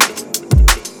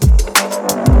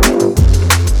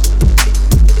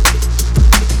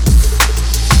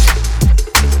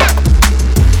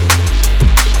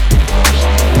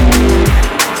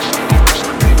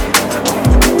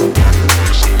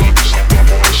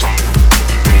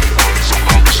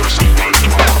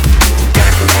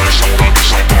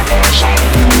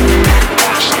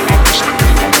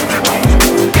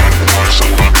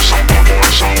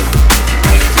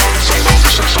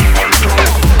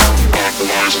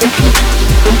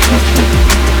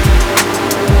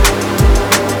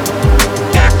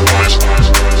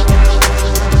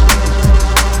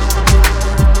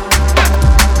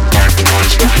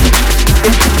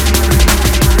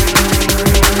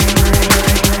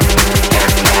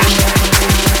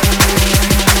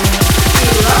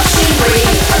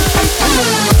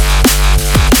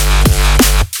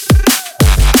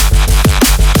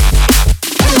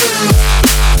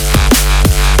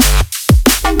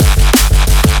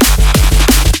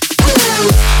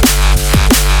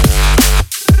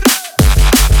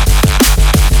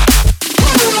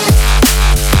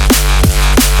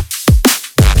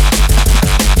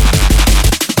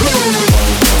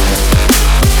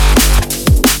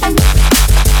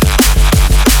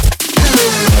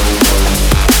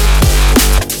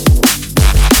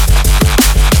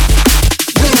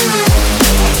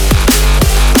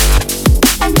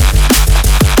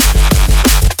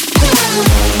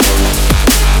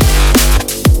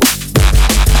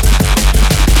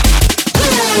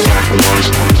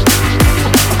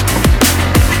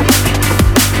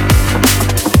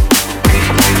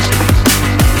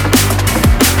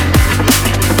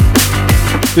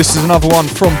 This is another one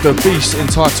from The Beast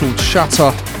entitled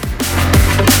Shatter.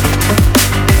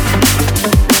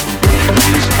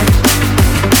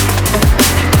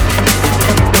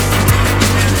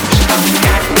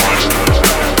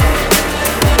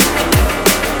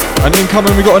 And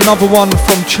incoming we got another one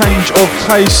from Change of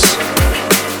Pace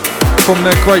from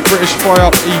their Great British Fry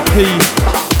Up EP.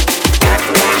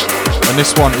 And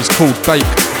this one is called Baked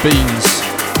Beans.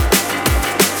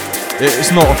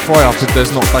 It's not a fry up if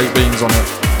there's not baked beans on it.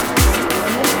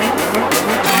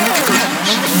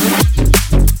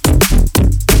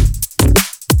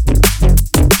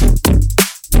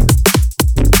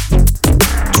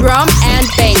 Drum and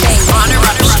bass on a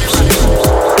runner.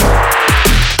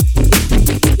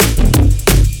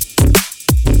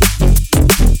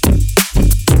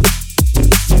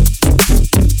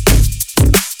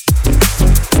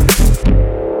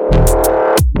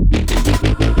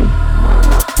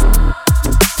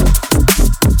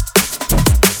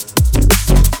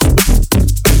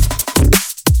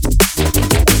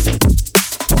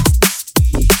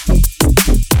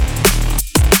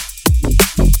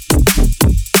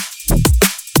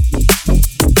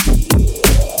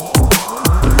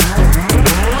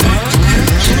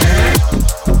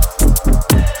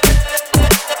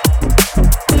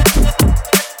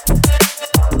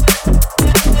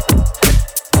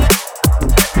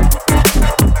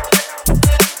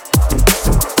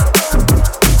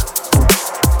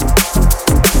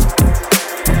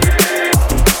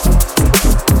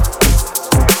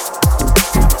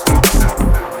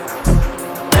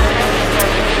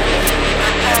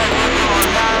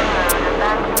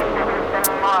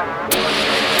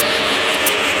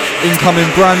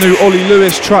 Incoming brand new Ollie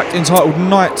Lewis track entitled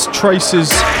Night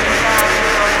Traces.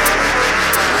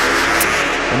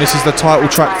 And this is the title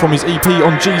track from his EP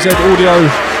on GZ Audio,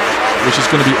 which is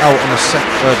going to be out on the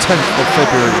 10th of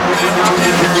February.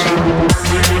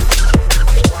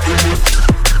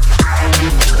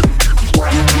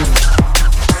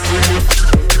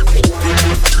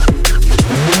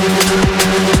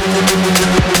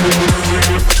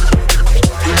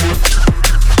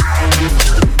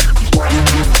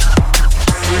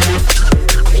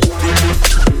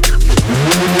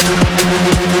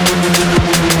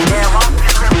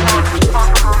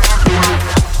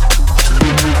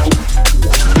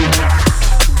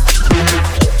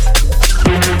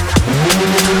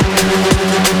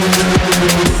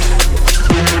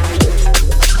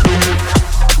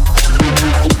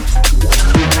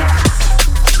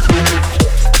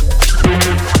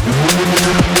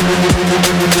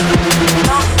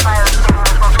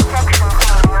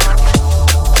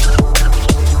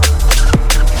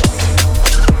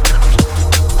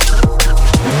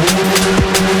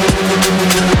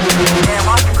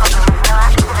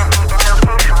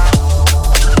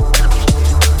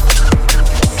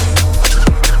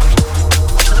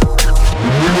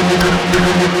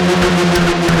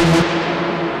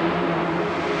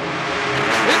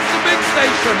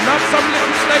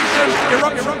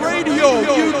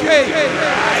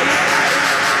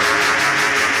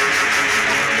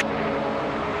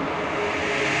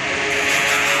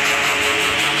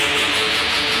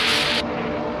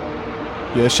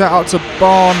 Yeah, shout out to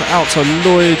Barn, out to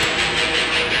Lloyd.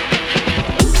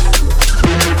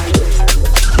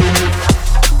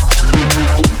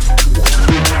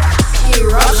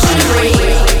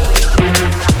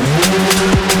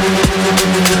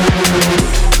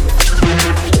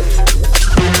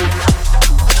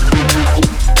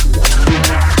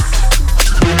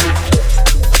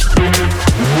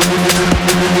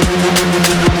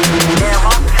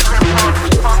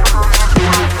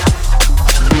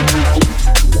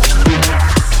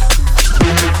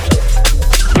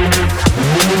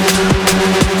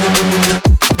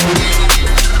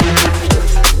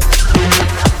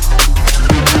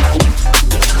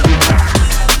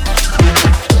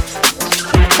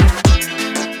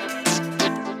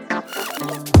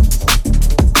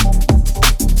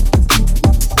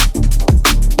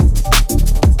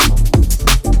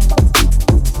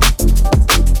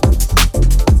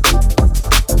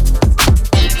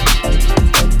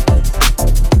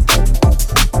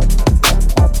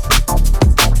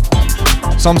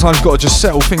 Sometimes you've got to just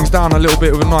settle things down a little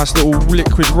bit with a nice little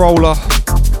liquid roller.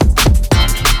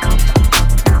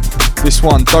 This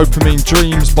one, Dopamine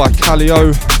Dreams by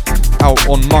Calio, out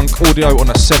on Monk Audio on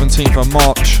the 17th of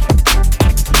March.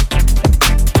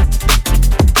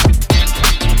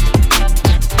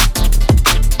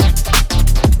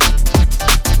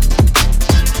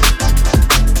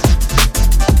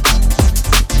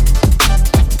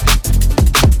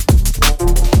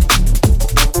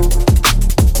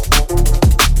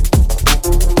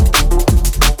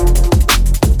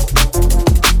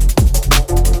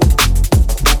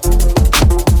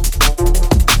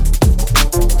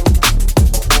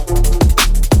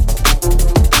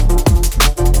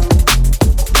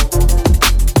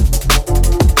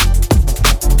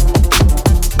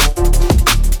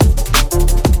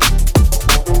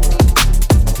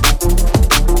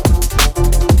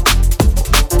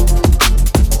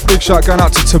 Shout going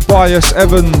out to Tobias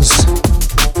Evans.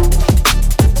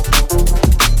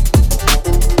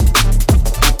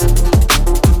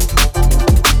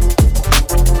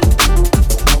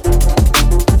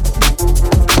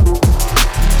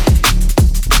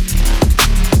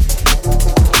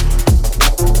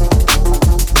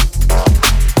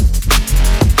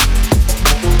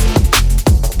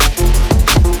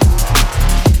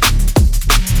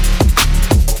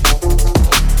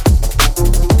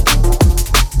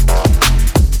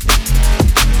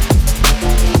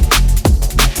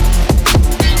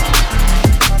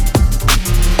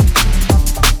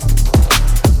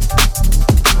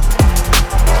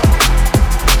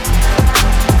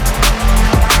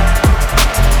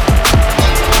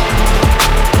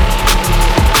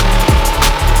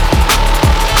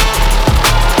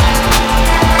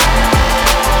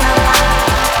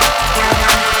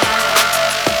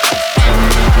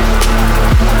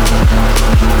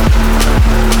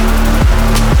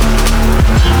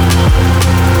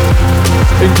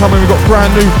 Incoming, we've got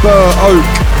brand new Burr Oak,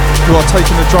 who are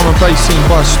taking the drum and bass scene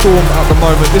by storm at the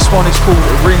moment. This one is called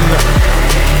Ring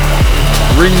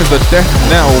the Death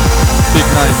Knell, big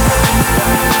name.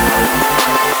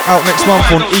 Out next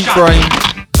month on Eat Brain.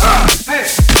 Hey.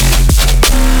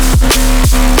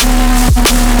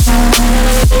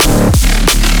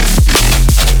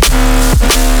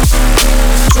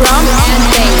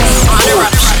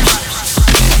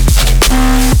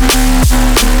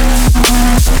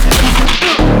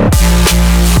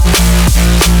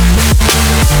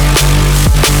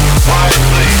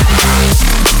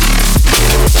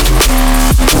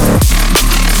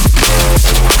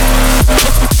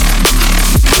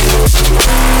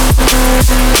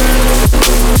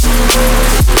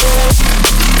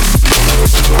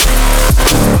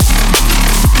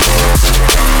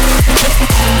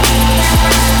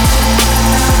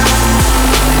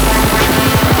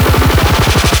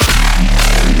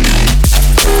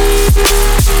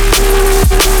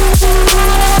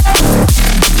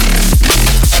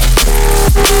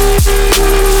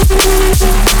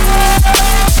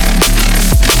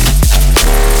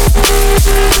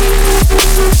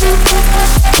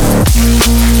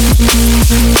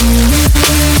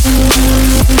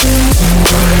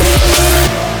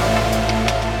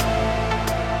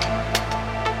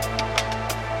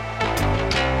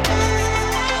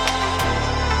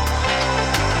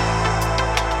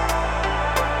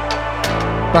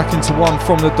 Back into one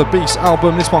from the Beast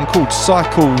album, this one called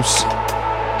Cycles.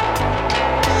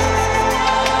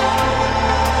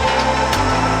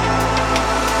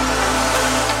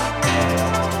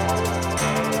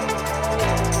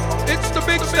 It's the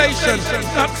big station,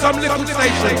 not some little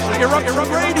station.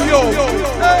 Eruption Radio.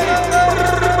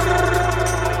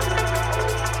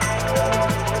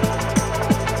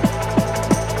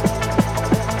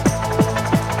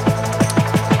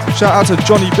 Shout out to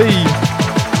Johnny B.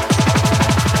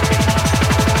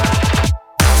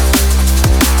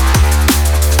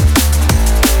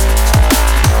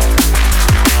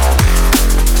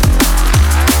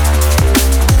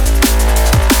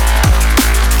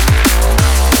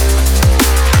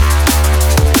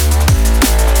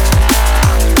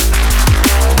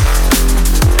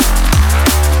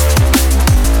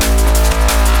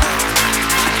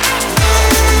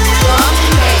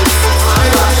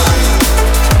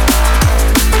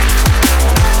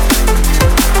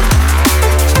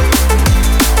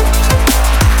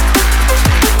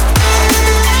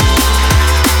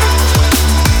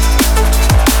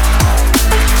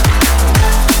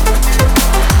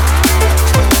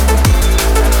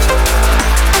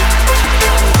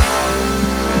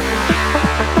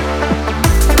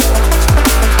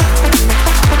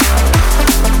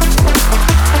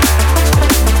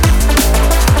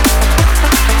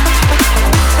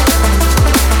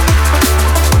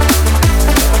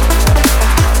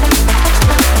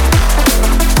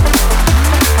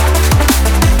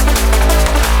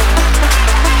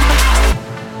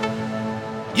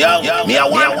 Me I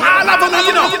want all of them,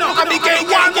 you know. I be getting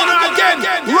one, you know, again.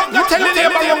 Runga tell the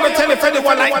neighbor, runga tell if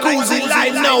anyone like Goozy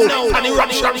live now on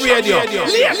Eruption Radio.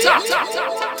 Later.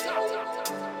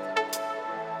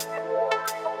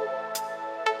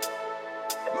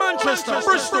 Manchester,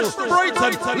 Bristol,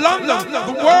 Brighton, London,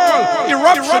 the world,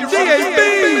 Eruption DAB.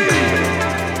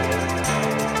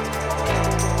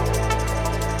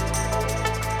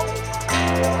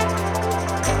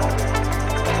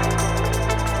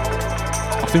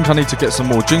 I think I need to get some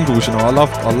more jingles, you know. I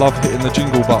love hitting the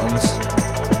jingle buttons.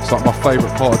 It's like my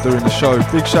favourite part of doing the show.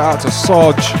 Big shout out to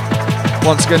Sarge.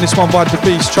 Once again, this one by The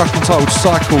Beast, track entitled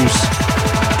Cycles.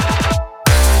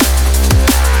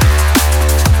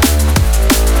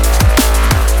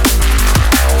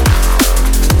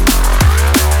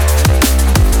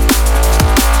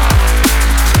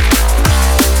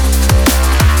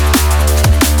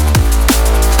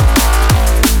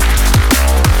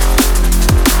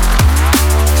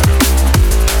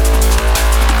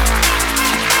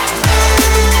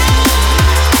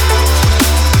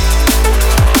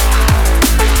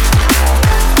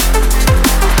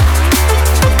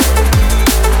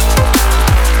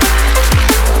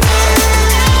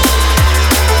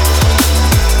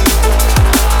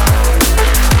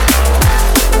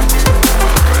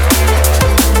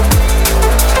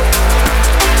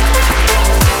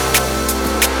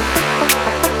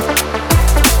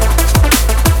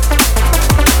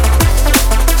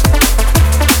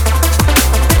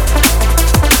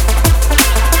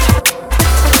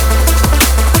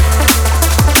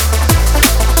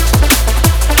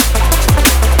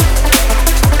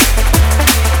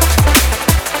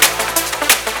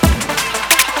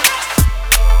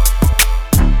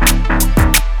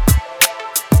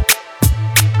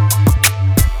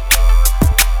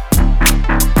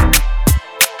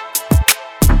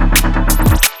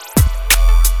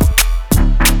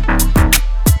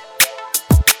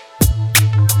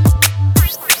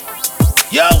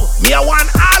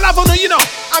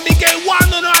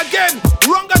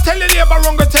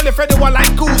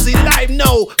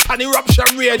 On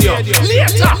Eruption Radio.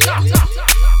 Later.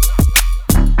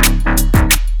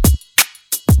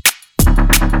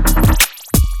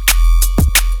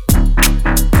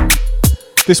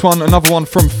 This one, another one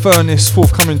from Furnace,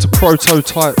 forthcoming to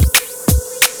Prototype.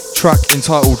 Track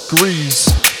entitled Grease.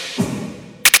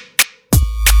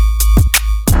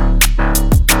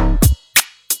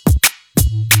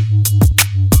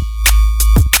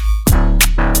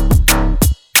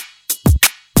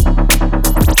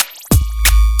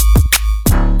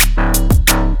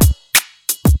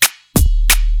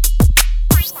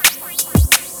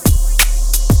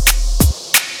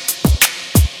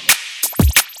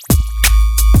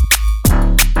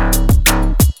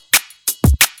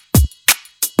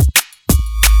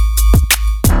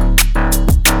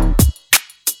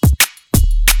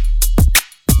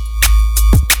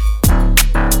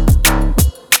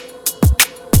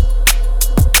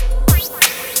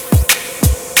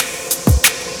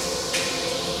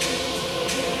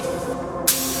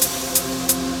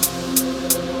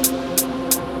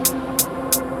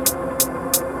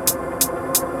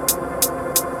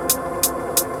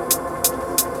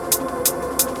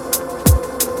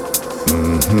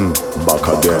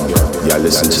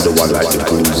 listen to the one like the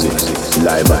Groovy,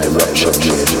 live at Eruption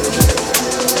Radio.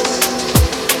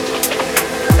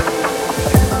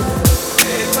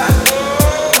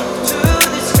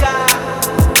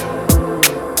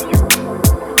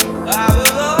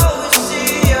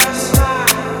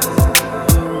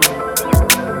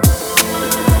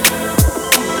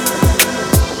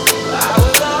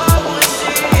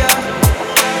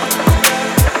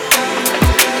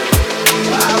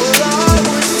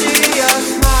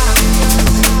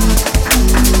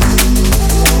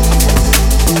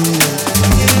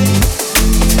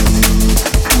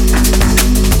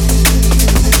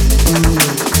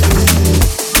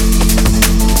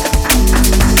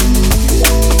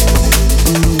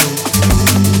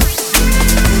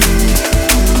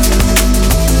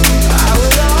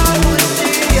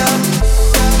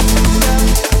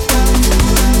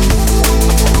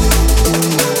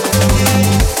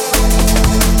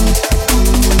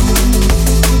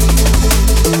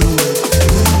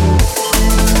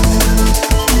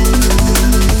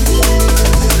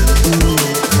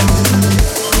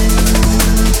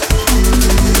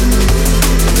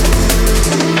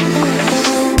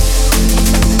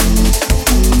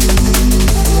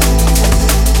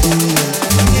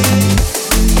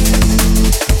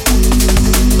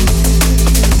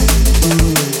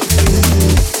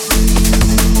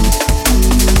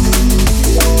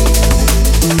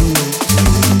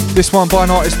 This one by an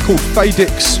artist called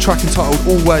Fadix, track entitled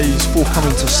Always,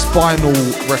 forthcoming to Spinal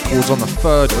Records on the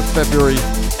 3rd of February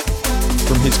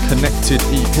from his Connected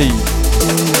EP.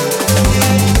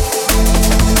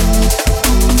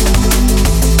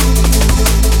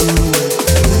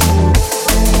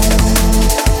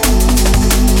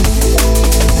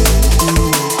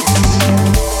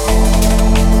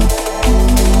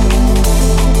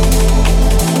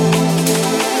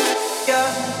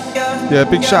 Yeah,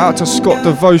 big shout out to Scott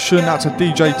Devotion, out to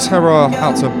DJ Terror,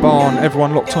 out to Barn,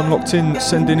 everyone locked on, locked in,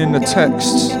 sending in the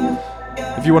texts.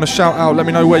 If you want to shout out, let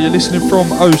me know where you're listening from,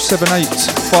 078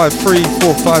 53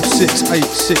 456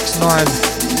 869.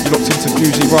 You're locked into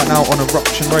Goozy right now on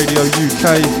Eruption Radio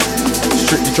UK,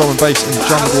 strictly drum and bass and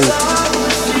jungle.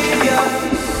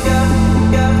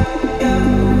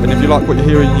 And if you like what you're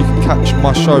hearing, you can catch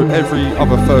my show every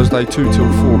other Thursday, 2 till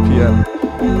 4 p.m.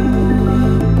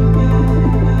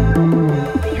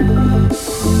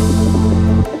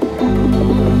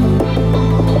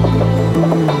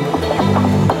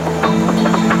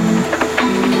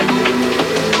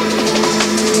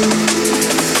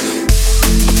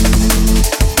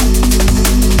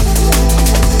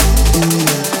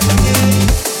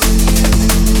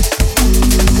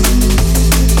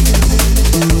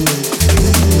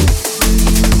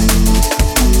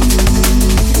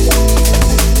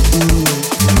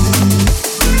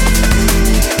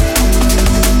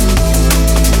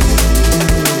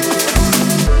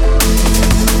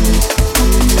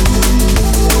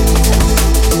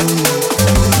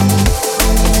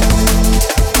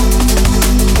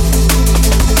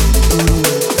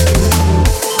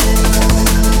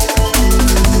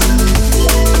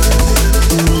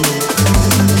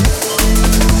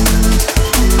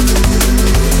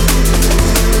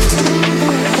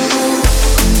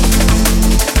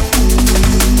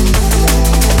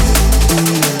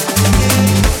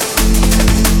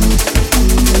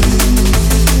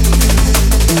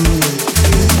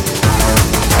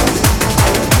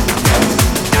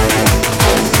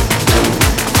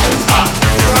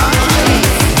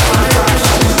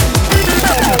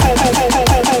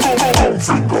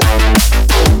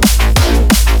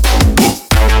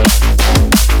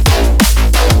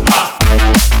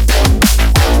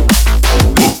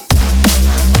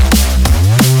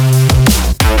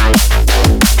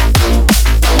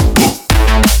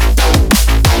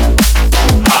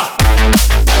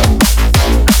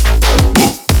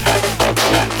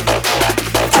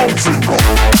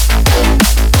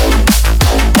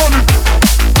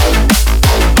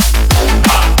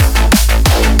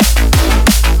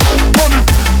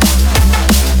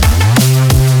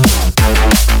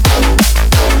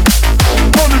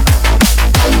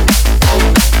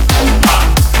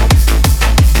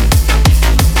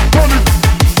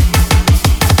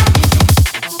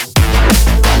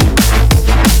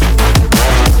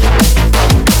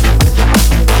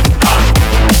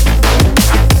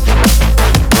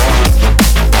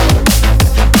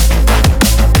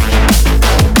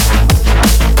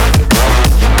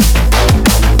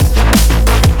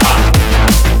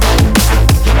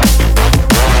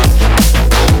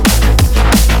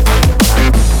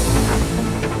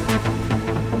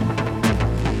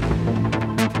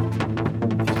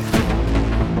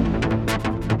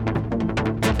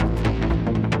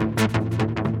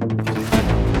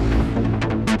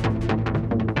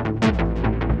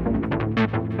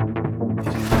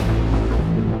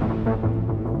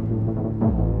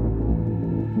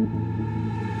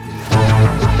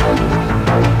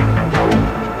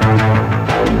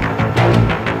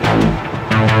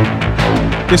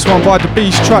 This one by The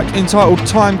Beast, track entitled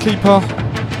Timekeeper.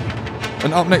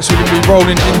 And up next we're going to be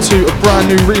rolling into a brand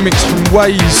new remix from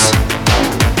Waze.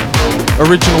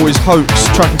 Original is Hoax,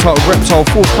 track entitled Reptile,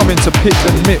 forthcoming to Pick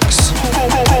and Mix.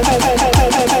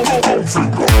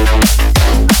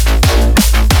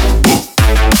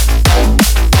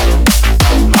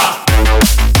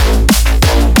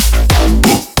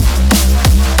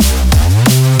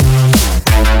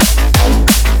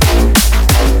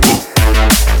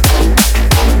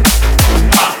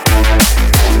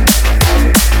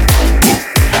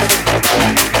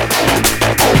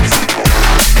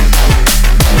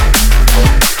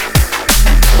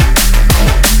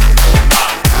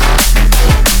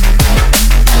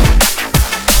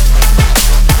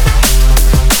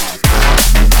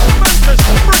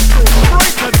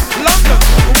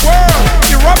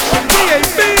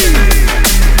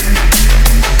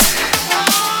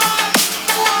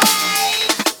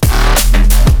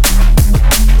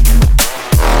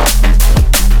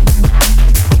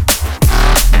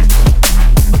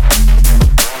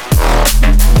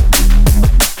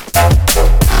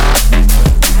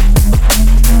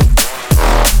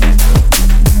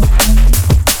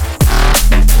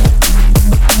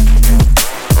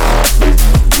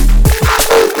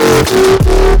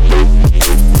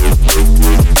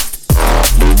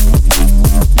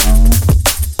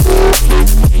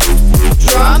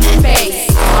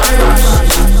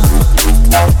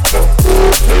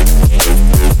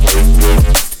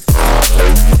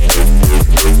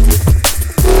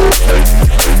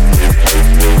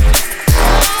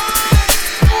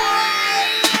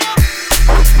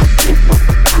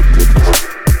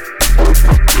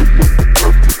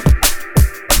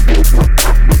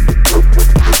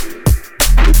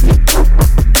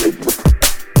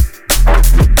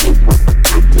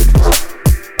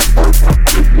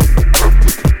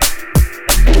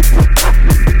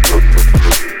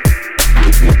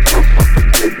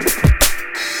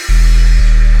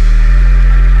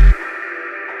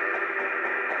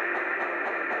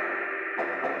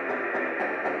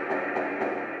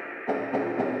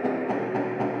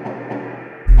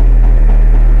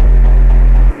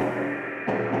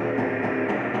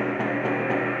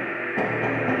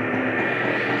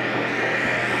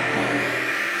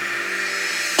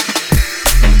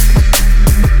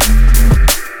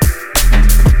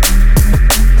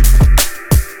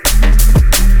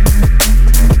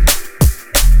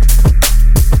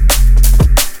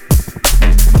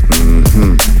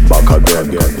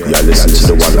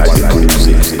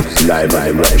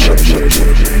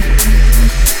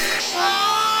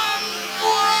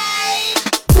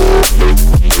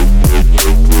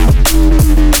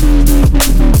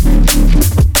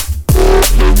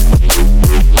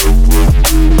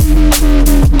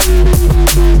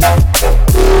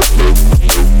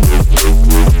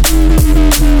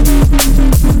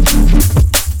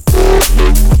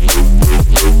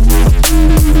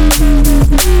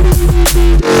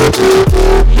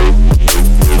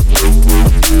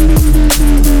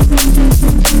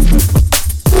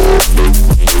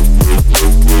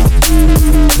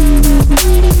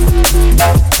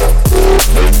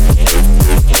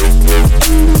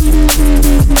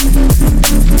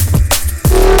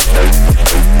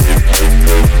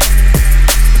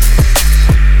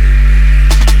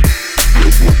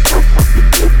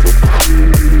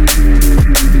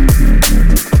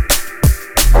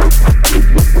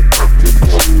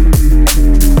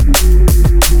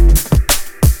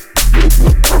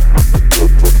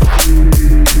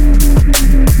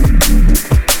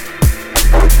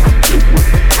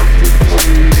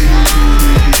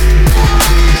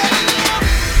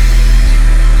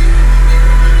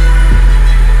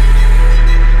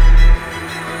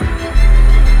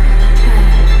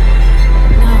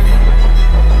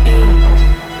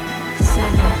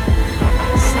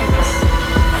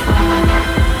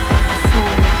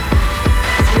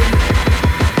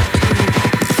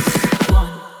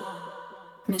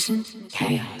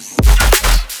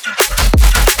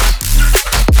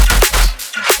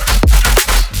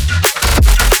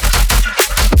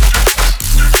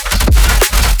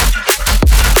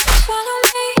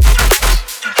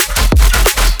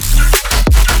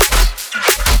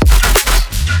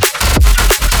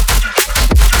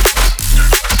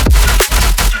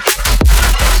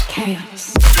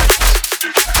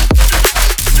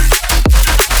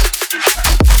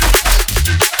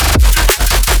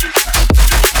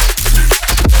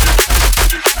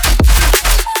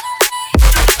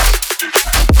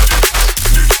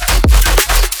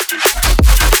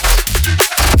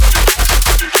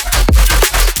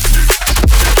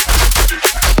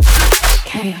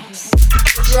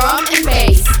 Drum and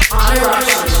bass on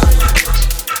Eruption.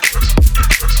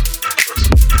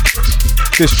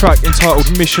 this track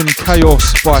entitled Mission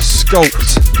Chaos by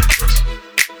Sculpt.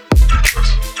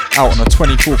 Out on the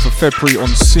 24th of February on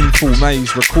Sinful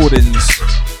Maze Recordings.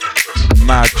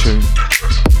 Mad tune.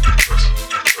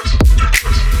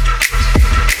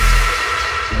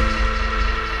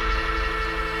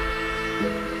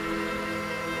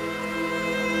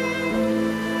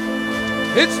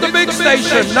 It's the big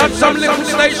station, not some little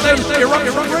station.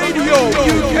 Eruption Radio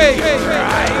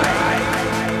UK.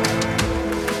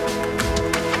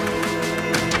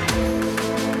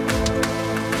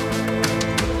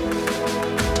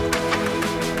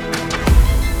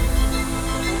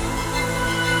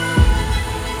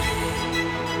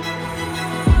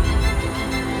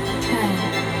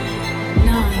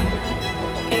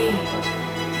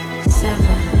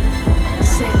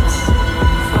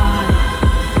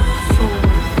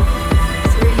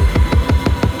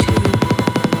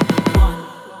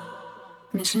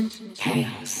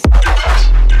 Chaos.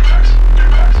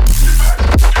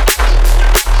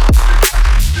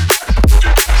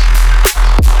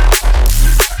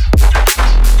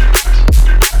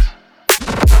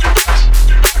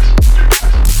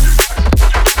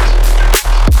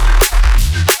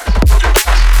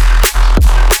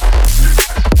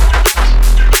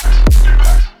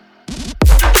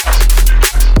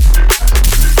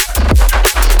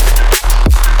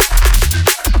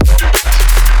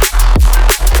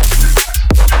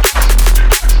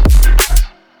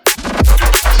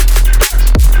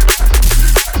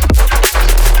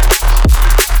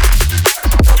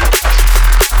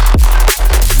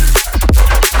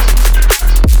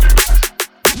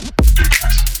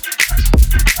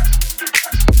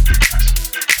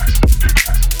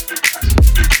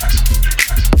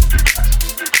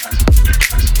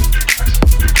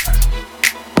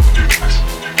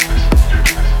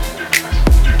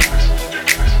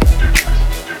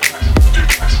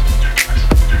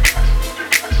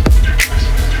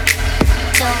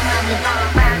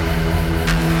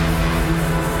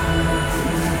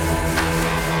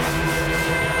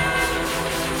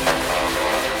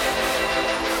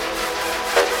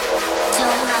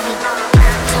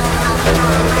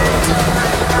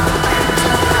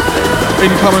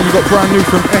 Incoming, we got brand new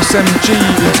from SMG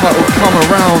entitled Come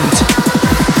Around.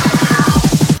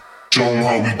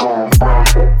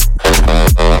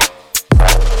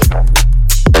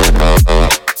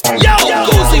 Yo,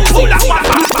 Goosey, pull that one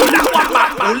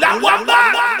back, pull that one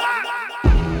back.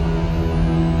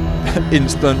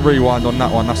 Instant rewind on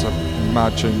that one, that's a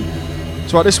mad tune.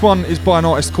 So right, this one is by an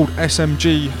artist called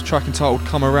SMG, track entitled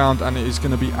Come Around, and it is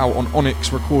going to be out on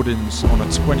Onyx Recordings on the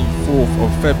 24th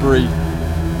of February.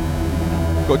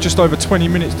 Got just over 20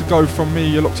 minutes to go from me.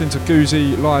 You're locked into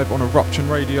Goozy live on Eruption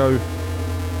Radio.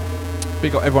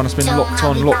 Big up everyone that's been locked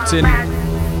on, locked in.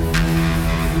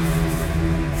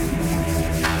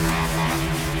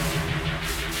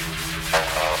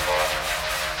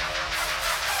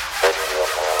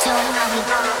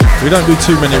 We don't do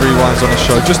too many rewinds on the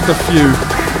show, just a few.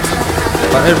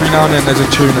 But every now and then there's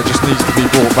a tune that just needs to be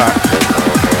brought back.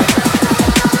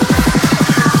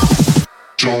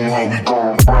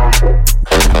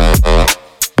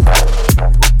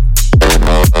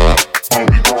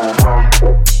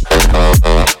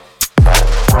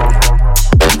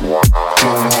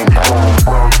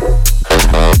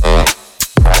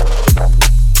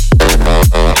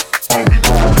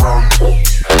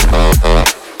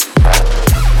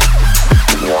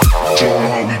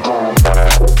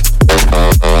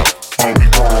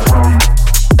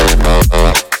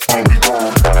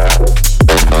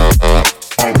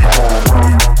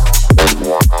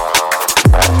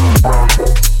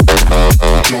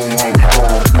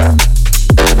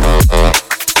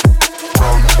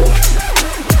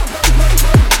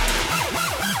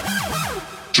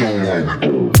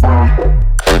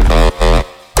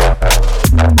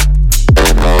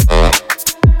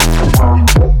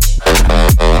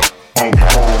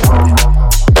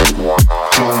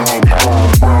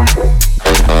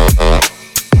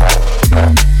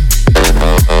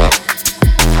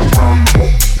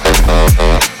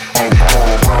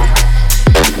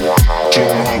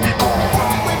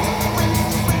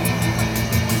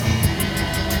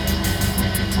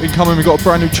 Incoming, we got a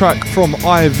brand new track from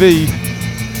IV,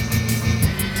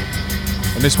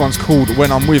 and this one's called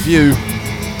When I'm With You,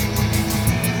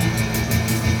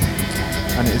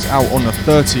 and it is out on the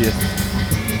 30th.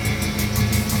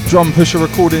 Drum Pusher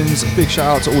Recordings, big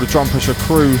shout out to all the Drum Pusher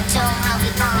crew.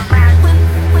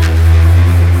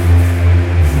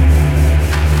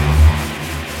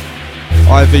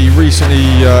 IV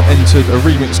recently entered a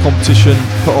remix competition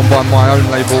put on by my own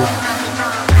label.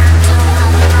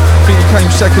 I think you came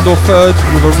second or third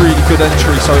with a really good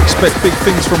entry, so expect big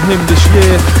things from him this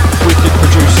year. Wicked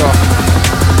producer.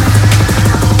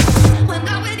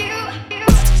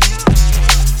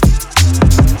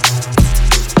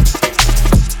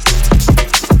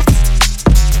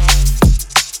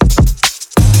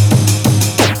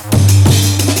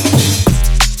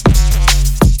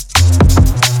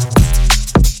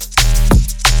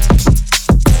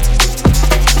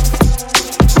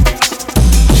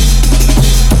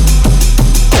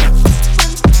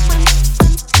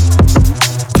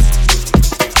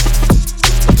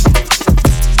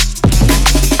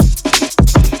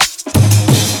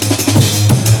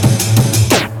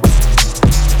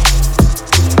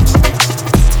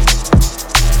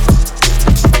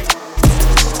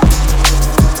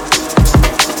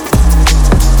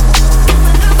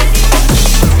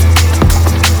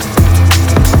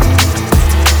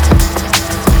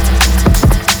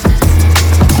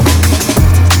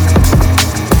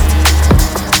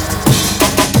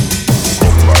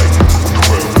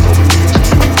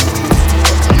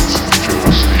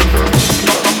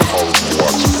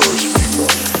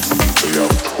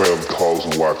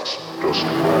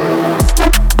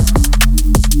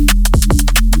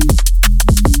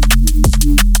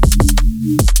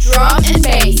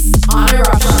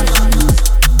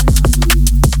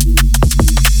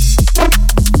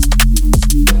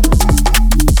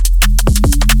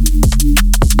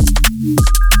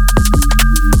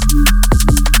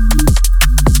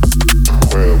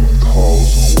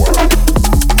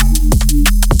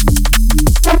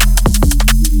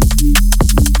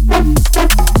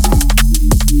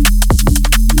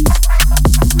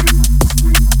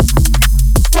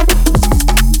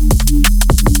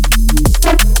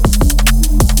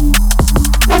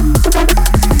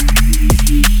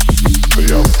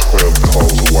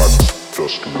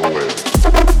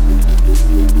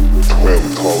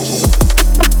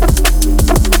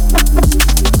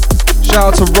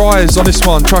 On this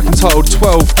one, track entitled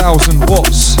 12,000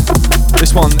 Watts.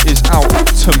 This one is out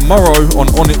tomorrow on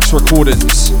Onyx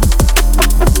Recordings.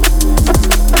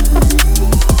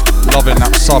 Loving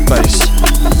that sub bass.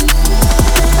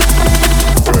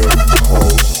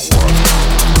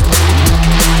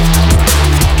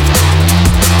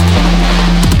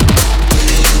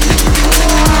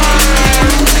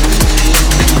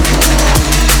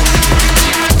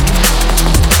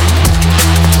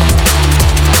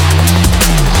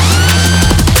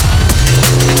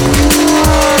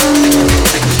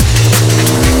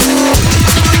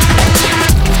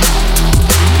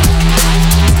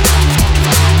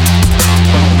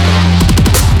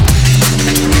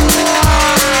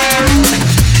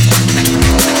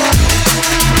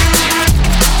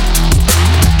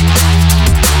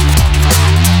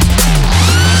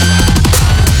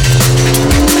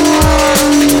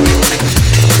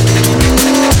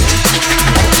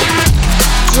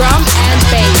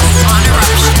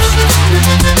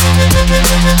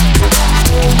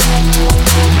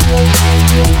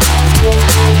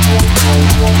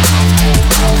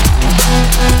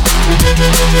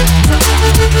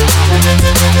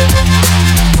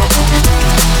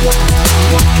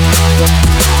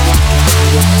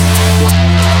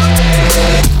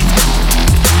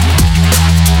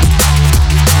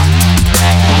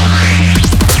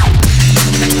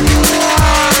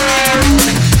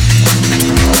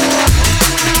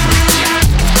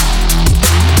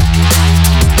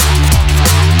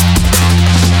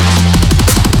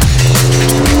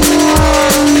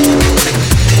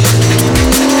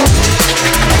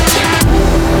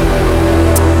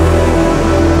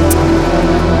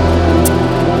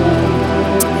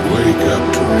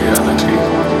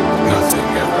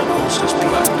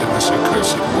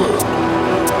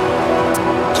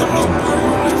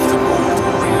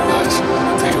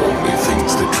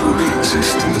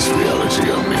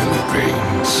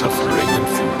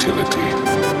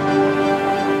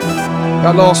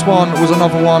 That last one was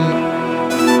another one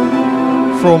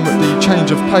from the Change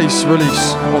of Pace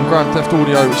release on Grand Theft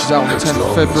Audio, which is out on the 10th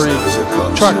of February.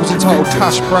 The track was entitled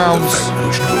Hash Browns,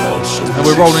 and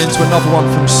we're rolling into another one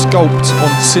from Sculpt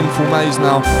on Sinful Maze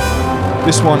now.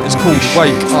 This one is called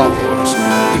Wake Up.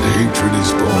 And hatred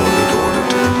is born in order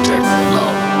to protect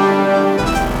love.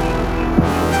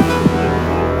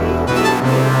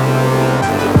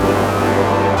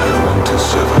 I want to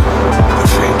sever the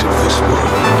fate of this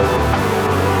world.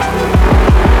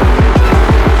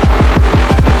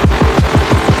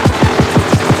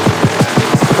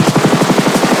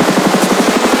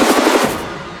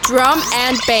 Drum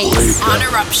and bass on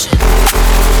Eruption.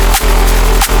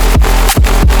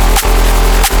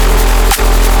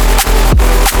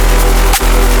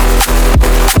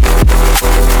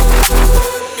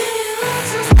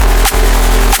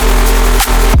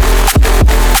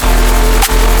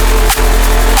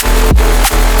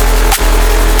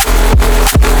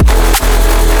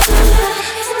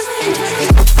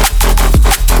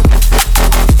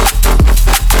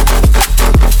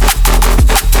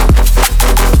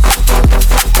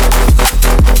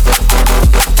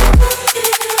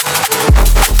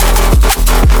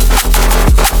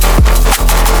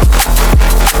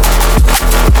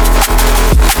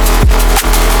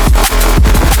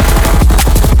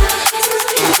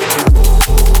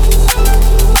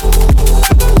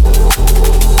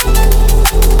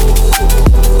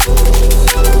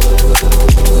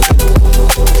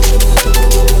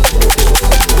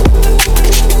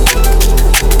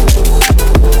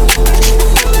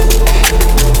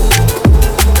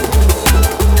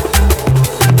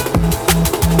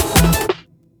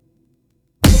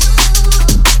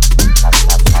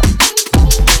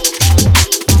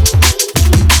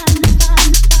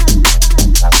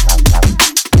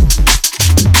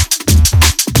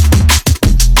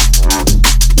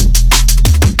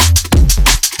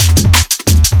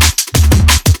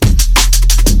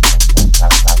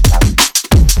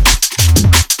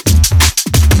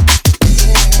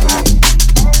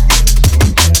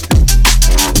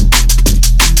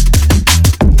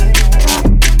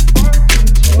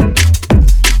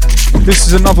 This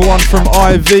is another one from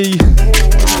Ivy,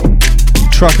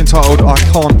 track entitled I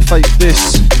Can't Fake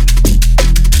This.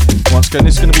 Once again,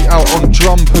 this is going to be out on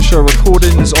Drum Pusher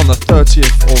Recordings on the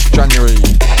 30th of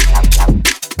January.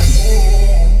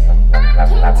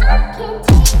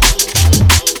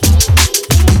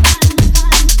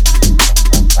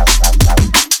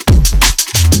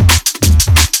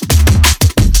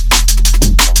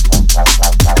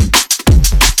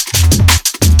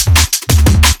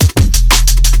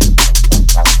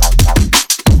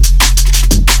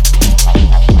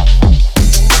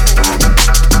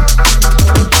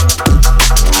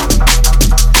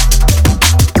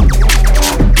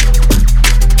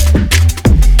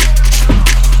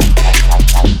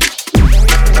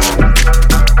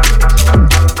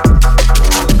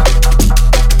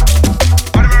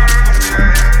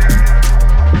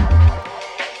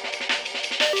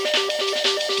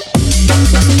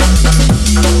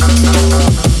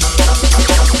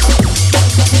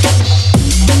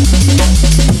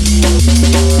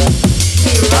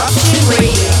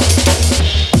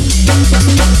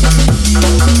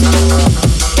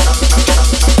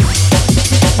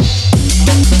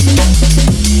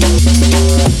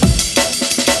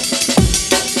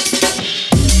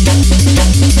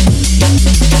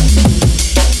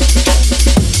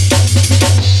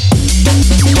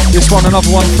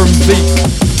 Another one from Veek,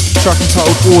 track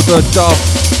entitled Order Dub,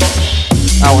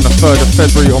 out on the 3rd of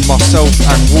February on myself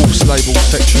and Wolf's label,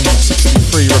 Section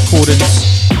 63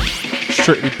 Recordings.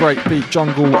 Strictly breakbeat,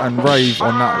 jungle and rave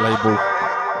on that label.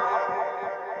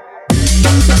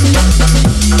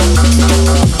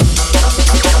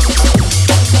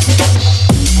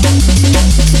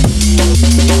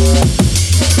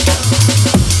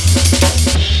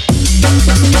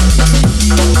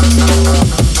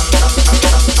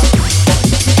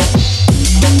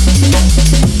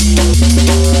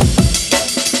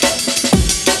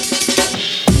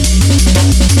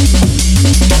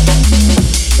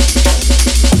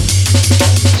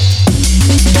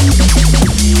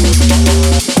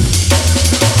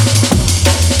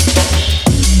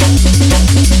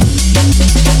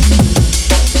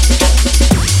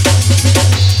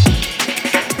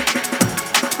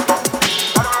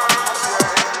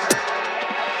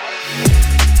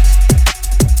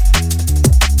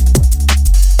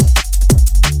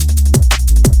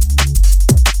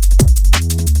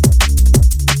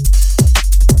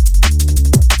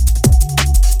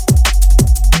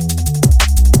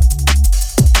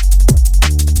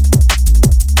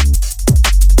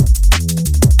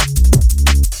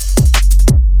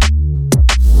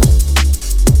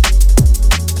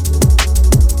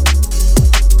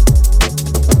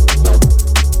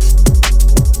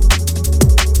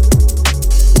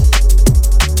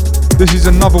 This is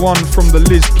another one from the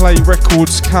Liz Play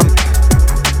Records camp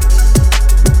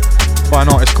by an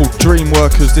artist called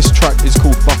Dreamworkers. This track is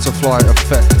called Butterfly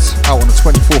Effect, out on the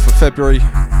 24th of February.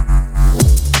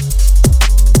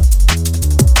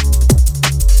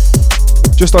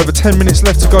 Just over 10 minutes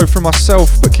left to go for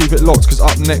myself, but keep it locked because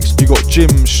up next you got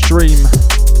Jim Stream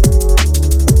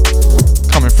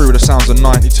coming through with the sounds of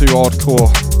 92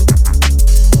 Hardcore.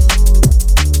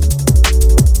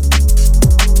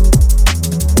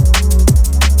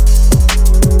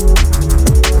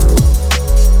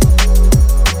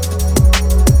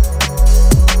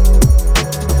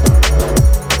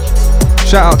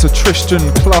 Shout out to Tristan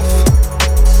Clough.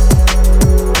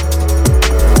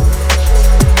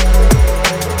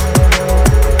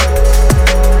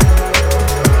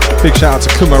 Big shout out to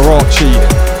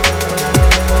Kumarachi.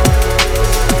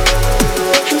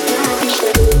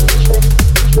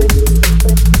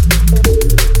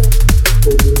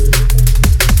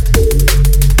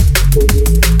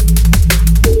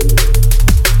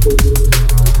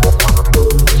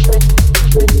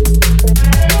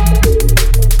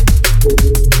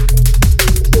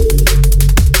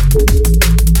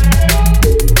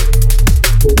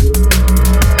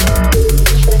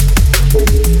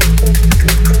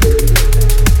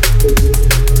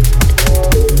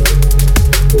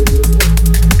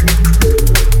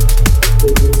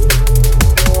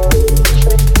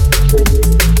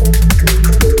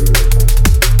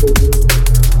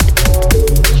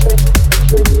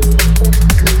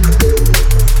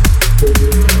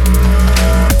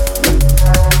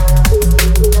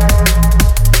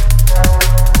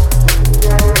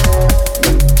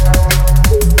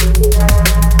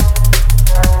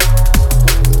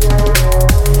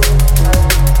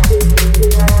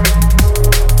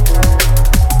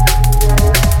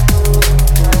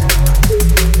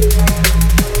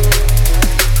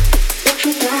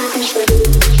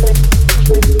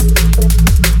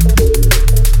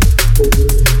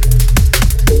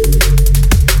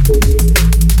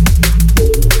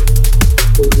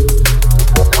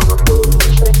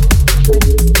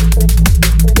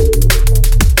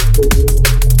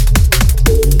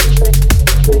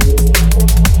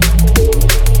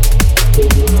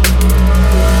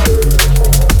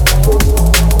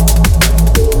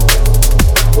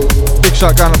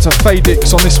 Shout going out to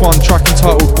Fadix on this one, track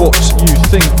entitled What You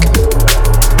Think.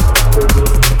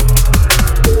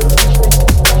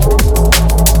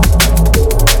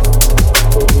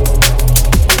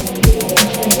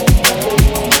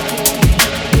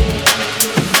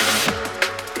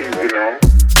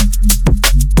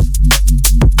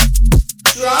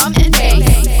 Drum and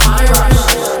bass on Eruption.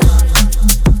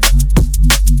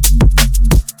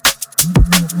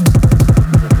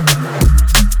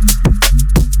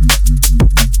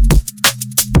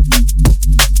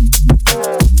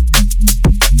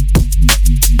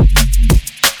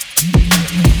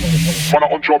 Wanna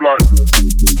on job line.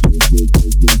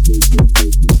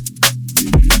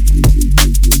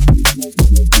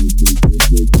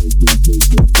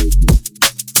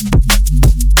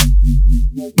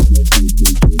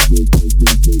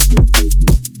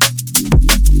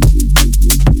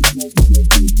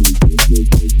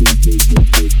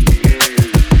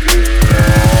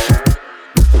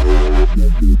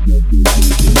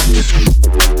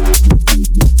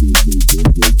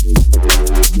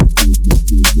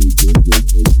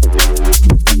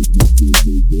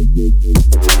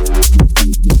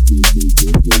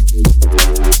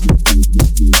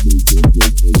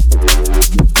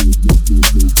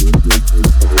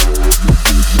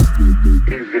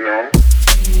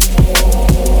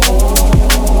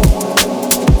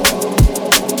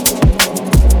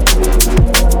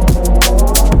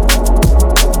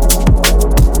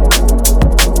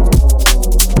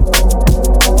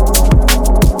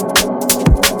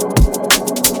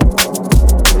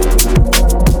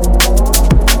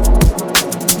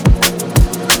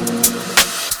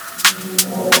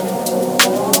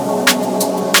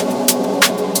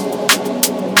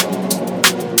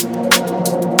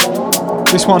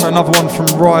 This one, another one from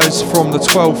Rise from the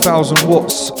 12,000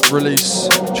 Watts release,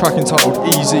 track entitled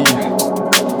Easy.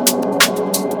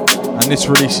 And this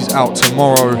release is out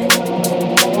tomorrow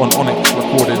on Onyx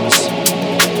Recordings.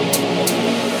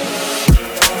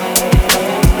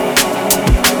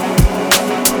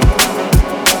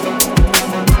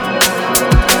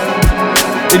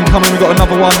 Incoming, we got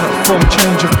another one from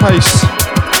Change of Pace.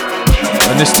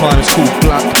 And this time it's called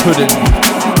Black Pudding.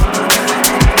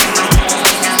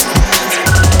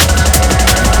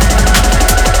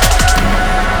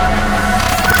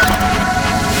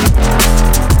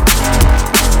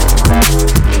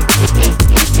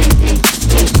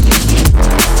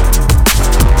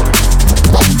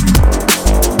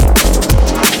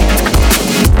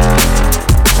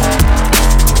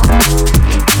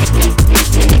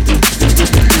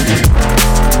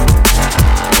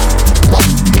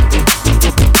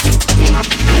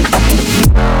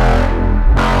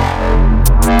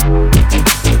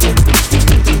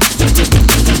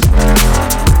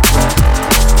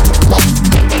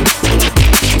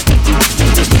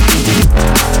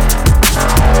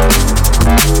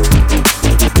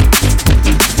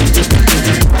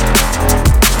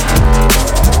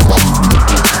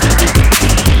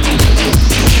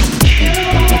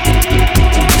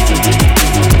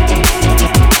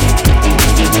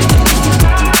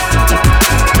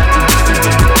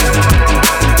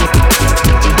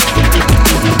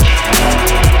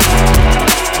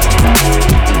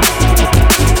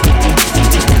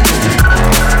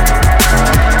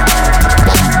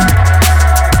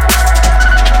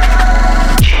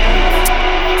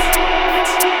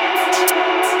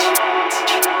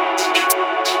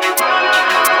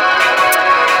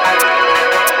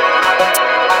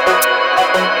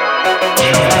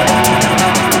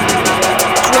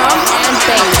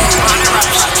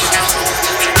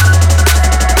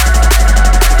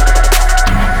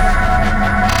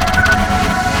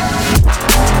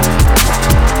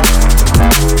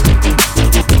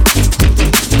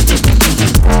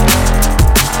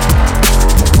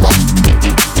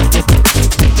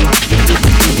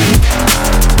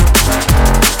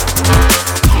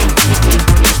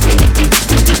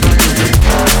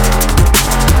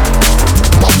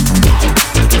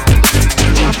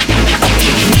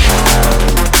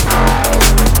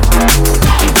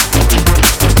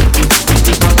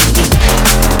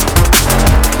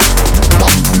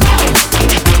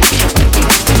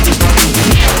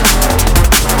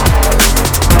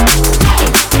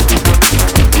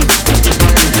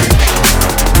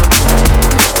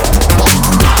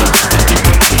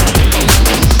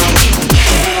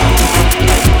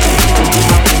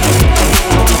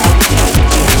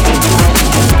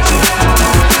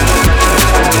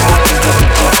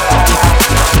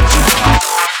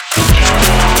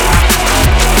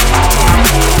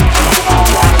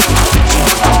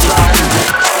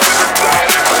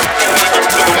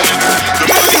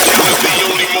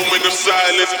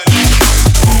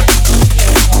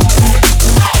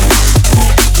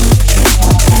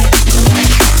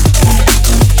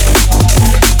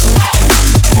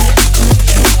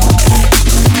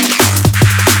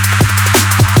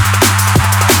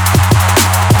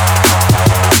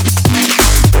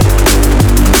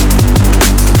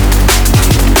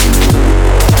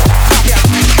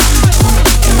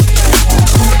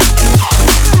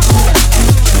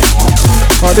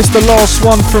 It's the last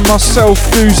one from myself,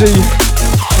 Goozy.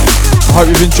 I hope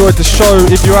you've enjoyed the show.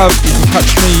 If you have, you can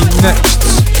catch me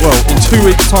in 2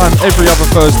 weeks' time, every other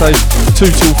Thursday, 2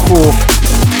 till 4.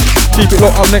 Keep it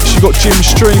locked. Up next, you got Jim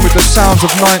Stream with the sounds of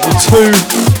 92.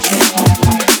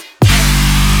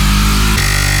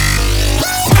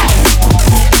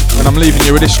 And I'm leaving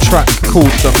you with this track called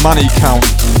The Money Count.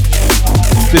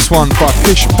 This one by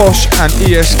Pish Posh and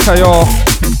ESKR.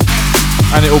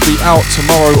 And it'll be out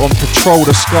tomorrow on Patrol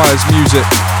the Skies Music.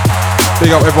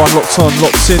 Big up everyone locked on,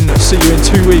 locked in. See you in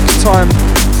 2 weeks' time.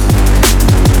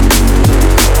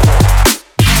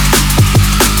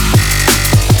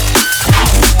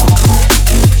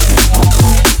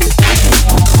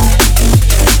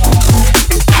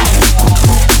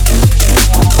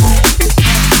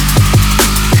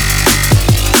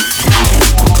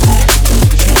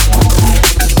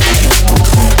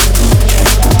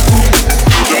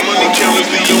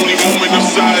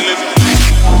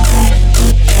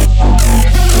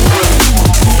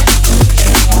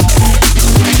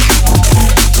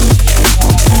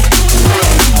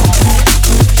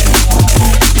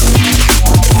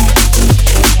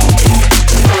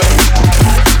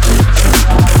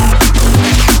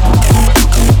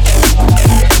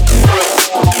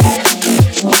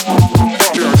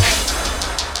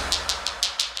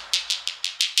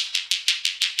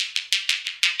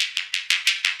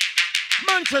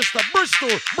 Manchester,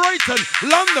 Bristol, Brighton,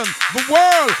 London, the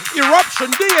world,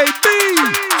 Eruption, DAB.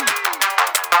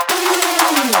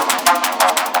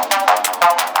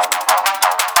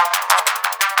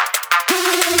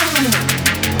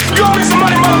 You owe me some money,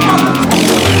 motherfucker.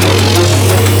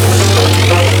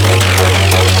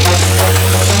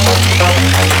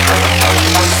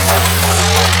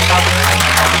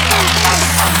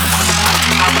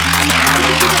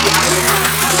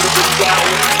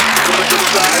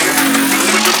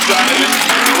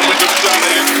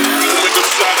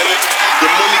 The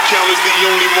money count is the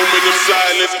only moment of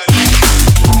silence.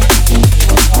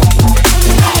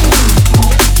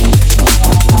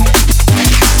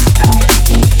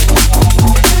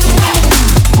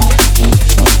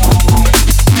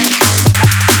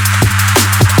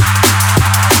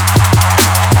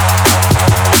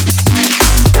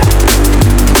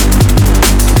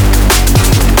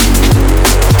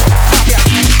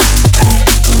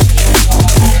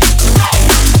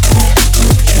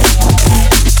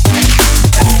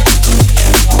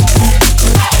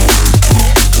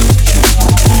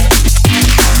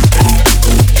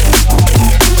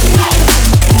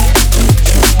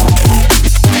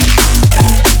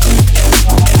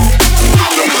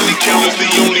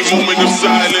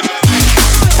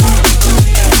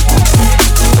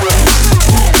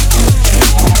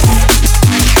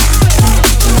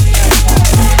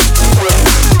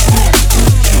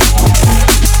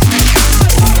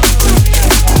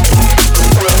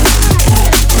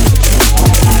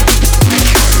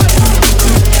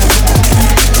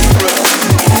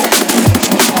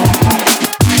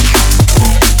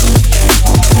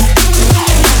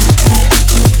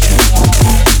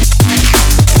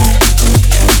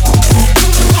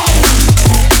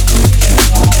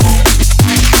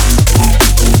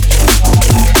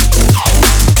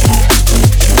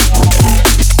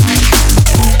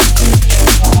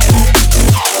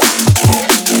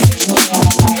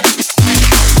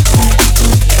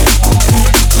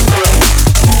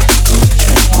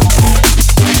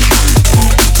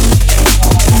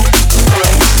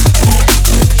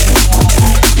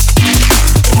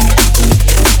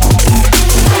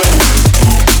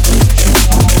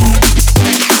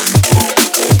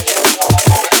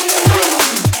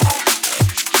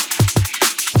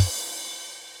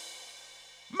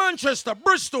 Manchester,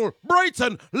 Bristol,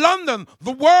 Brighton, London,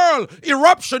 the world,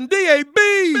 Eruption,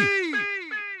 DAB.